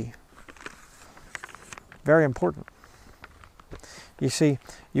hear thee. Very important. You see,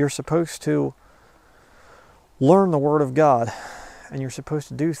 you're supposed to learn the Word of God, and you're supposed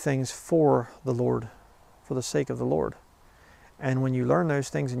to do things for the Lord, for the sake of the Lord. And when you learn those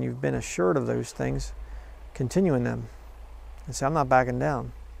things and you've been assured of those things, continue in them and say, I'm not backing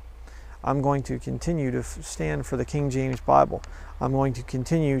down. I'm going to continue to stand for the King James Bible. I'm going to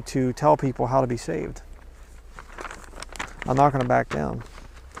continue to tell people how to be saved. I'm not going to back down.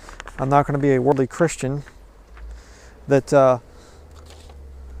 I'm not going to be a worldly Christian that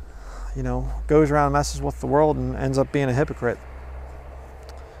goes around and messes with the world and ends up being a hypocrite.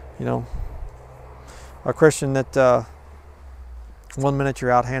 A Christian that one minute you're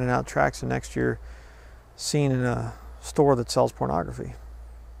out handing out tracts and next you're seen in a store that sells pornography,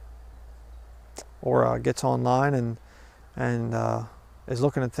 or gets online and is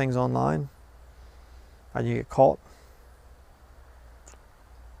looking at things online and you get caught.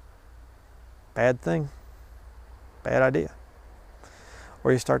 Bad thing, bad idea.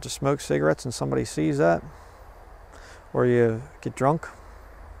 Or you start to smoke cigarettes and somebody sees that, or you get drunk.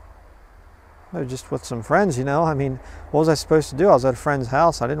 Just with some friends, I mean, what was I supposed to do? I was at a friend's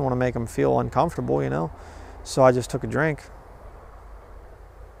house. I didn't want to make them feel uncomfortable, so I just took a drink.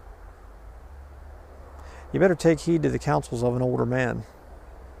 You better take heed to the counsels of an older man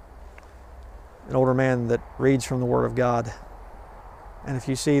that reads from the Word of God. And if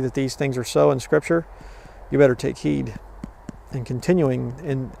you see that these things are so in Scripture, you better take heed and continue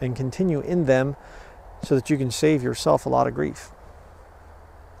in them so that you can save yourself a lot of grief.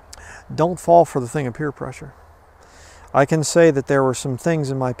 Don't fall for the thing of peer pressure. I can say that there were some things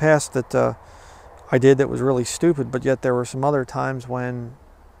in my past that I did that was really stupid, but yet there were some other times when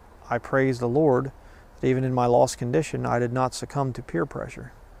I praised the Lord that even in my lost condition, I did not succumb to peer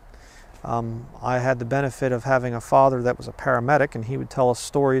pressure. I had the benefit of having a father that was a paramedic, and he would tell us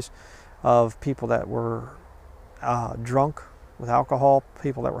stories of people that were drunk with alcohol,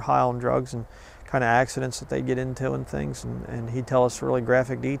 people that were high on drugs, and kind of accidents that they get into and things, and he'd tell us really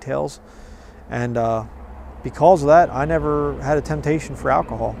graphic details. And because of that, I never had a temptation for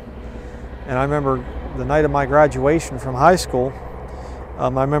alcohol. And I remember the night of my graduation from high school, I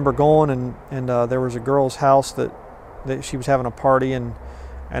remember going and there was a girl's house that she was having a party, and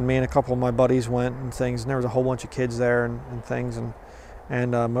me and a couple of my buddies went and things, and there was a whole bunch of kids there and things,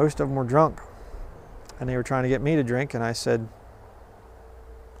 and most of them were drunk, and they were trying to get me to drink, and I said,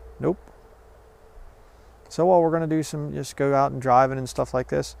 nope. So, well, we're going to do just go out and driving and stuff like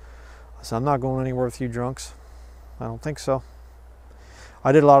this. I said, I'm not going anywhere with you drunks. I don't think so.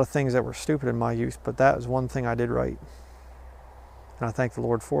 I did a lot of things that were stupid in my youth, but that was one thing I did right. And I thank the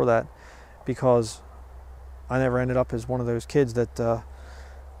Lord for that, because I never ended up as one of those kids that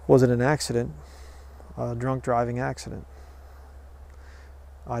was in an accident, a drunk driving accident.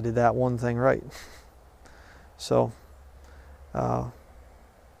 I did that one thing right. So, I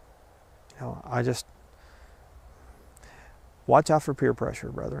just watch out for peer pressure,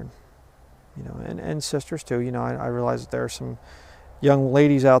 brethren. And sisters too. I realize that there are some young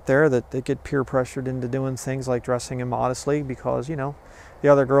ladies out there that get peer pressured into doing things like dressing immodestly because, the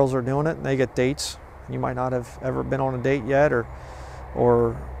other girls are doing it and they get dates. You might not have ever been on a date yet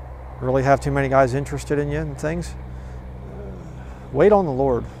or really have too many guys interested in you and things. Wait on the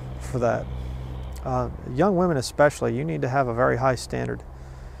Lord for that. Young women especially, you need to have a very high standard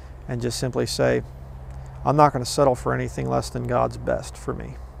and just simply say, I'm not going to settle for anything less than God's best for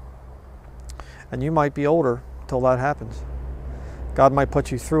me. And you might be older until that happens. God might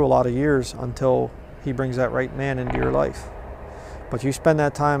put you through a lot of years until He brings that right man into your life. But you spend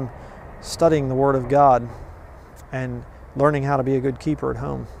that time studying the Word of God and learning how to be a good keeper at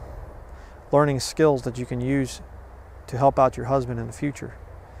home, learning skills that you can use to help out your husband in the future.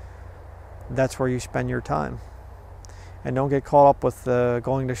 That's where you spend your time. And don't get caught up with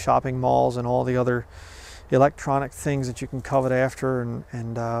going to shopping malls and all the other electronic things that you can covet after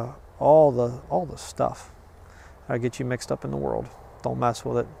and all the stuff that'll get you mixed up in the world. Don't mess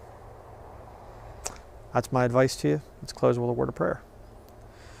with it. That's my advice to you. Let's close with a word of prayer.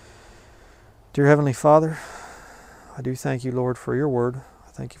 Dear Heavenly Father, I do thank you, Lord, for your word. I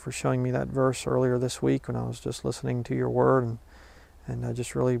thank you for showing me that verse earlier this week when I was just listening to your word, and I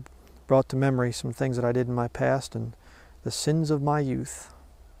just really brought to memory some things that I did in my past and the sins of my youth.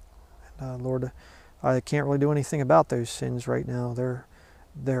 And Lord, I can't really do anything about those sins right now. They're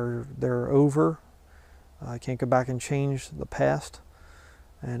over. I can't go back and change the past.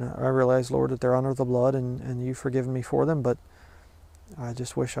 And I realize, Lord, that they're under the blood and you've forgiven me for them, but I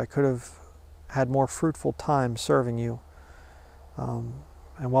just wish I could have had more fruitful time serving you. And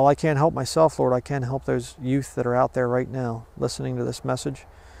while I can't help myself, Lord, I can help those youth that are out there right now listening to this message,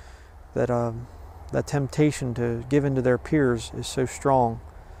 that temptation to give in to their peers is so strong.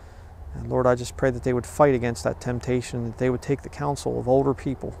 And Lord, I just pray that they would fight against that temptation, that they would take the counsel of older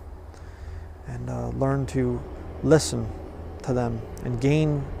people and learn to listen to them and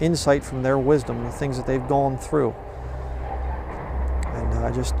gain insight from their wisdom, the things that they've gone through. And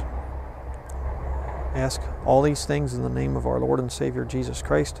I just ask all these things in the name of our Lord and Savior Jesus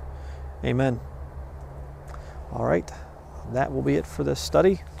Christ. Amen. All right, that will be it for this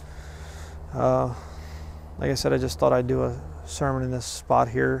study. Like I said, I just thought I'd do a sermon in this spot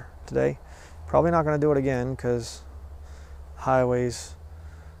here today. Probably not going to do it again because highway's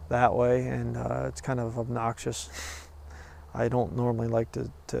that way, and it's kind of obnoxious. I don't normally like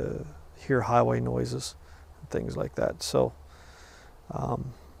to hear highway noises and things like that. So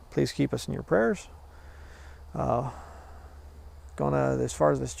please keep us in your prayers. As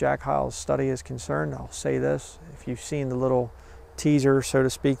far as this Jack Hyles study is concerned, I'll say this: if you've seen the little teaser, so to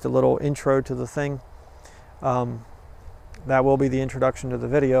speak, the little intro to the thing, that will be the introduction to the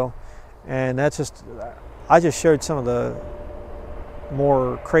video. And that's just, I just showed some of the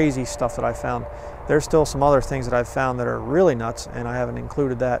more crazy stuff that I found. There's still some other things that I've found that are really nuts, and I haven't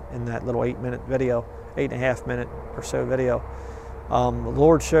included that in that little 8-minute video, 8.5 minute or so video. The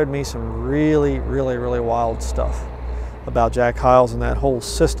Lord showed me some really, really, really wild stuff about Jack Hyles and that whole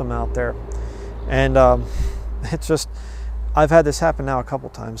system out there. And it's just, I've had this happen now a couple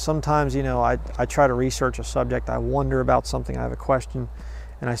times. Sometimes, you know, I try to research a subject, I wonder about something, I have a question,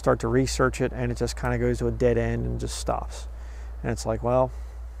 and I start to research it, and it just kind of goes to a dead end and just stops. And it's like, well,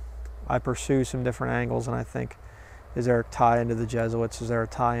 I pursue some different angles, and I think, is there a tie into the Jesuits? Is there a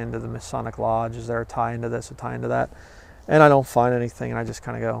tie into the Masonic Lodge? Is there a tie into this, a tie into that? And I don't find anything, and I just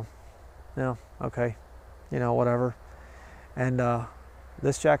kind of go, no, okay, you know, whatever. And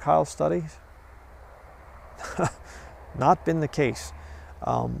this Jack Hyles study, not been the case.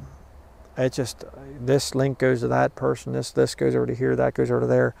 It just, this link goes to that person, this goes over to here, that goes over to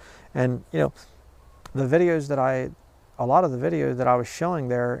there. And, you know, the videos that a lot of the videos that I was showing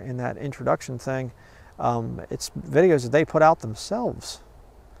there in that introduction thing, it's videos that they put out themselves.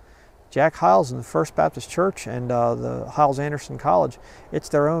 Jack Hyles and the First Baptist Church and the Hyles Anderson College, it's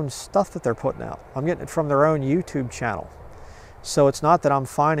their own stuff that they're putting out. I'm getting it from their own YouTube channel. So it's not that I'm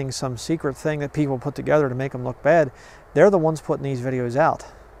finding some secret thing that people put together to make them look bad. They're the ones putting these videos out.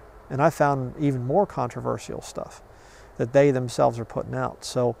 And I found even more controversial stuff that they themselves are putting out.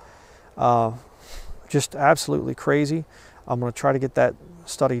 So just absolutely crazy. I'm going to try to get that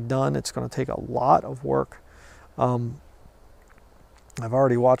study done. It's going to take a lot of work. I've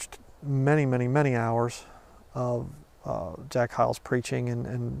already watched many hours of Jack Hyles preaching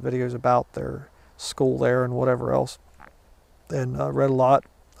and videos about their school there and whatever else. And read a lot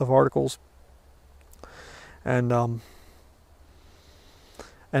of articles. And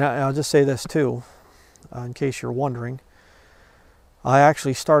I'll just say this too, in case you're wondering. I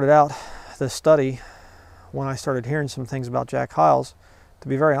actually started out this study when I started hearing some things about Jack Hyles. To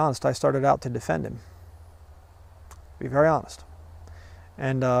be very honest, I started out to defend him. To be very honest.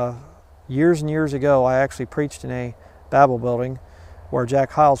 And years and years ago, I actually preached in a Bible building where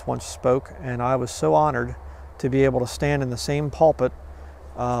Jack Hyles once spoke, and I was so honored to be able to stand in the same pulpit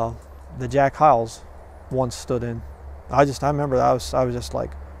that Jack Hyles once stood in. I remember that I was just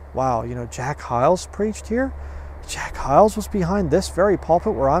like, wow, you know, Jack Hyles preached here? Jack Hyles was behind this very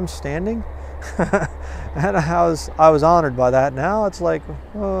pulpit where I'm standing? And I was honored by that. Now it's like,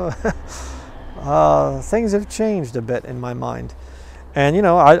 things have changed a bit in my mind. And, you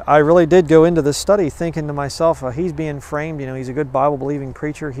know, I really did go into this study thinking to myself, he's being framed, you know, he's a good Bible-believing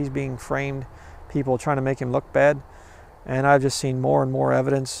preacher, he's being framed, people trying to make him look bad. And I've just seen more and more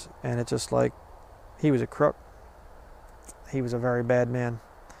evidence, and it's just like, he was a crook. He was a very bad man.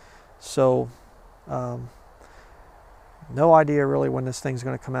 So, no idea really when this thing's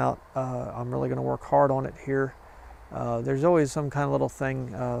going to come out. I'm really going to work hard on it here. There's always some kind of little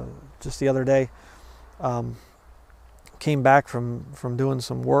thing. Just the other day, came back from doing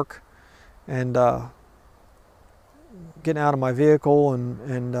some work, and getting out of my vehicle,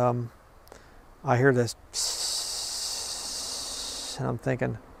 and I hear this psss, and I'm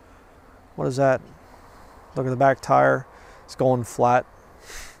thinking, what is that? Look at the back tire, it's going flat.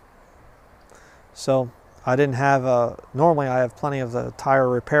 So I didn't have normally I have plenty of the tire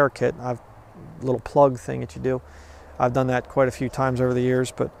repair kit. I've a little plug thing that you do. I've done that quite a few times over the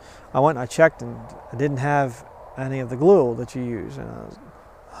years, but I went and I checked, and I didn't have any of the glue that you use. And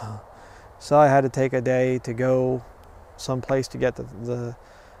so I had to take a day to go someplace to get the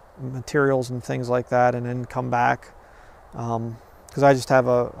materials and things like that, and then come back, because I just have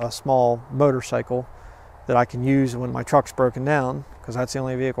a small motorcycle that I can use when my truck's broken down, because that's the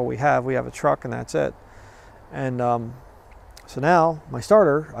only vehicle we have. We have a truck, and that's it. And so now my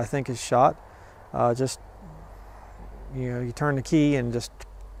starter, I think, is shot. Just, you know, you turn the key and just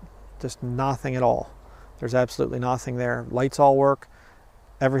nothing at all. There's absolutely nothing there. Lights all work,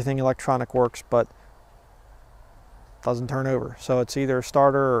 everything electronic works, but doesn't turn over. So it's either a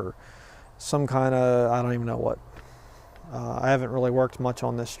starter or some kind of, I don't even know what. I haven't really worked much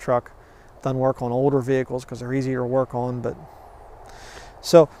on this truck. Done work on older vehicles because they're easier to work on, but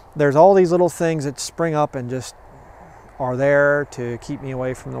so there's all these little things that spring up and just are there to keep me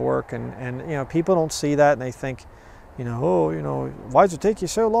away from the work, and you know, people don't see that and they think, you know, oh, you know, why does it take you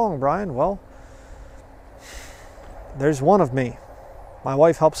so long, Brian? Well, there's one of me. My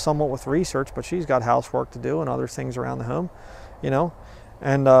wife helps somewhat with research, but she's got housework to do and other things around the home, you know,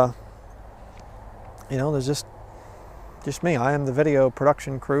 and you know, there's just me. I am the video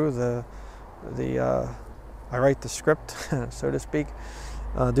production crew. I write the script, so to speak,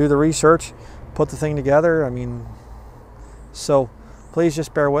 do the research, put the thing together. I mean, so please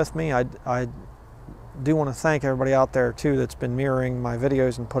just bear with me. I do want to thank everybody out there too that's been mirroring my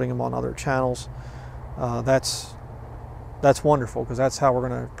videos and putting them on other channels. That's wonderful, because that's how we're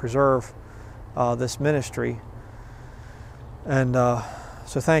going to preserve this ministry. And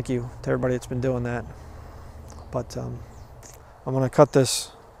so thank you to everybody that's been doing that. But I'm going to cut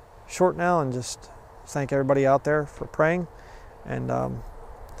this short now and just thank everybody out there for praying, and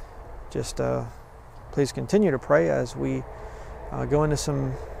just please continue to pray as we go into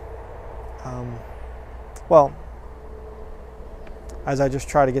some well, as I just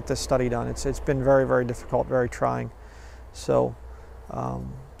try to get this study done. It's been very, very difficult, very trying. So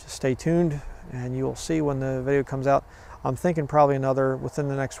just stay tuned and you will see when the video comes out. I'm thinking probably within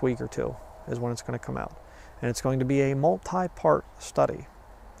the next week or two is when it's going to come out. And it's going to be a multi-part study.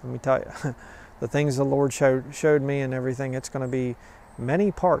 Let me tell you, the things the Lord showed me and everything, it's going to be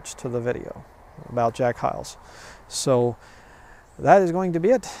many parts to the video about Jack Hyles. So that is going to be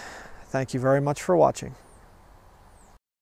it. Thank you very much for watching.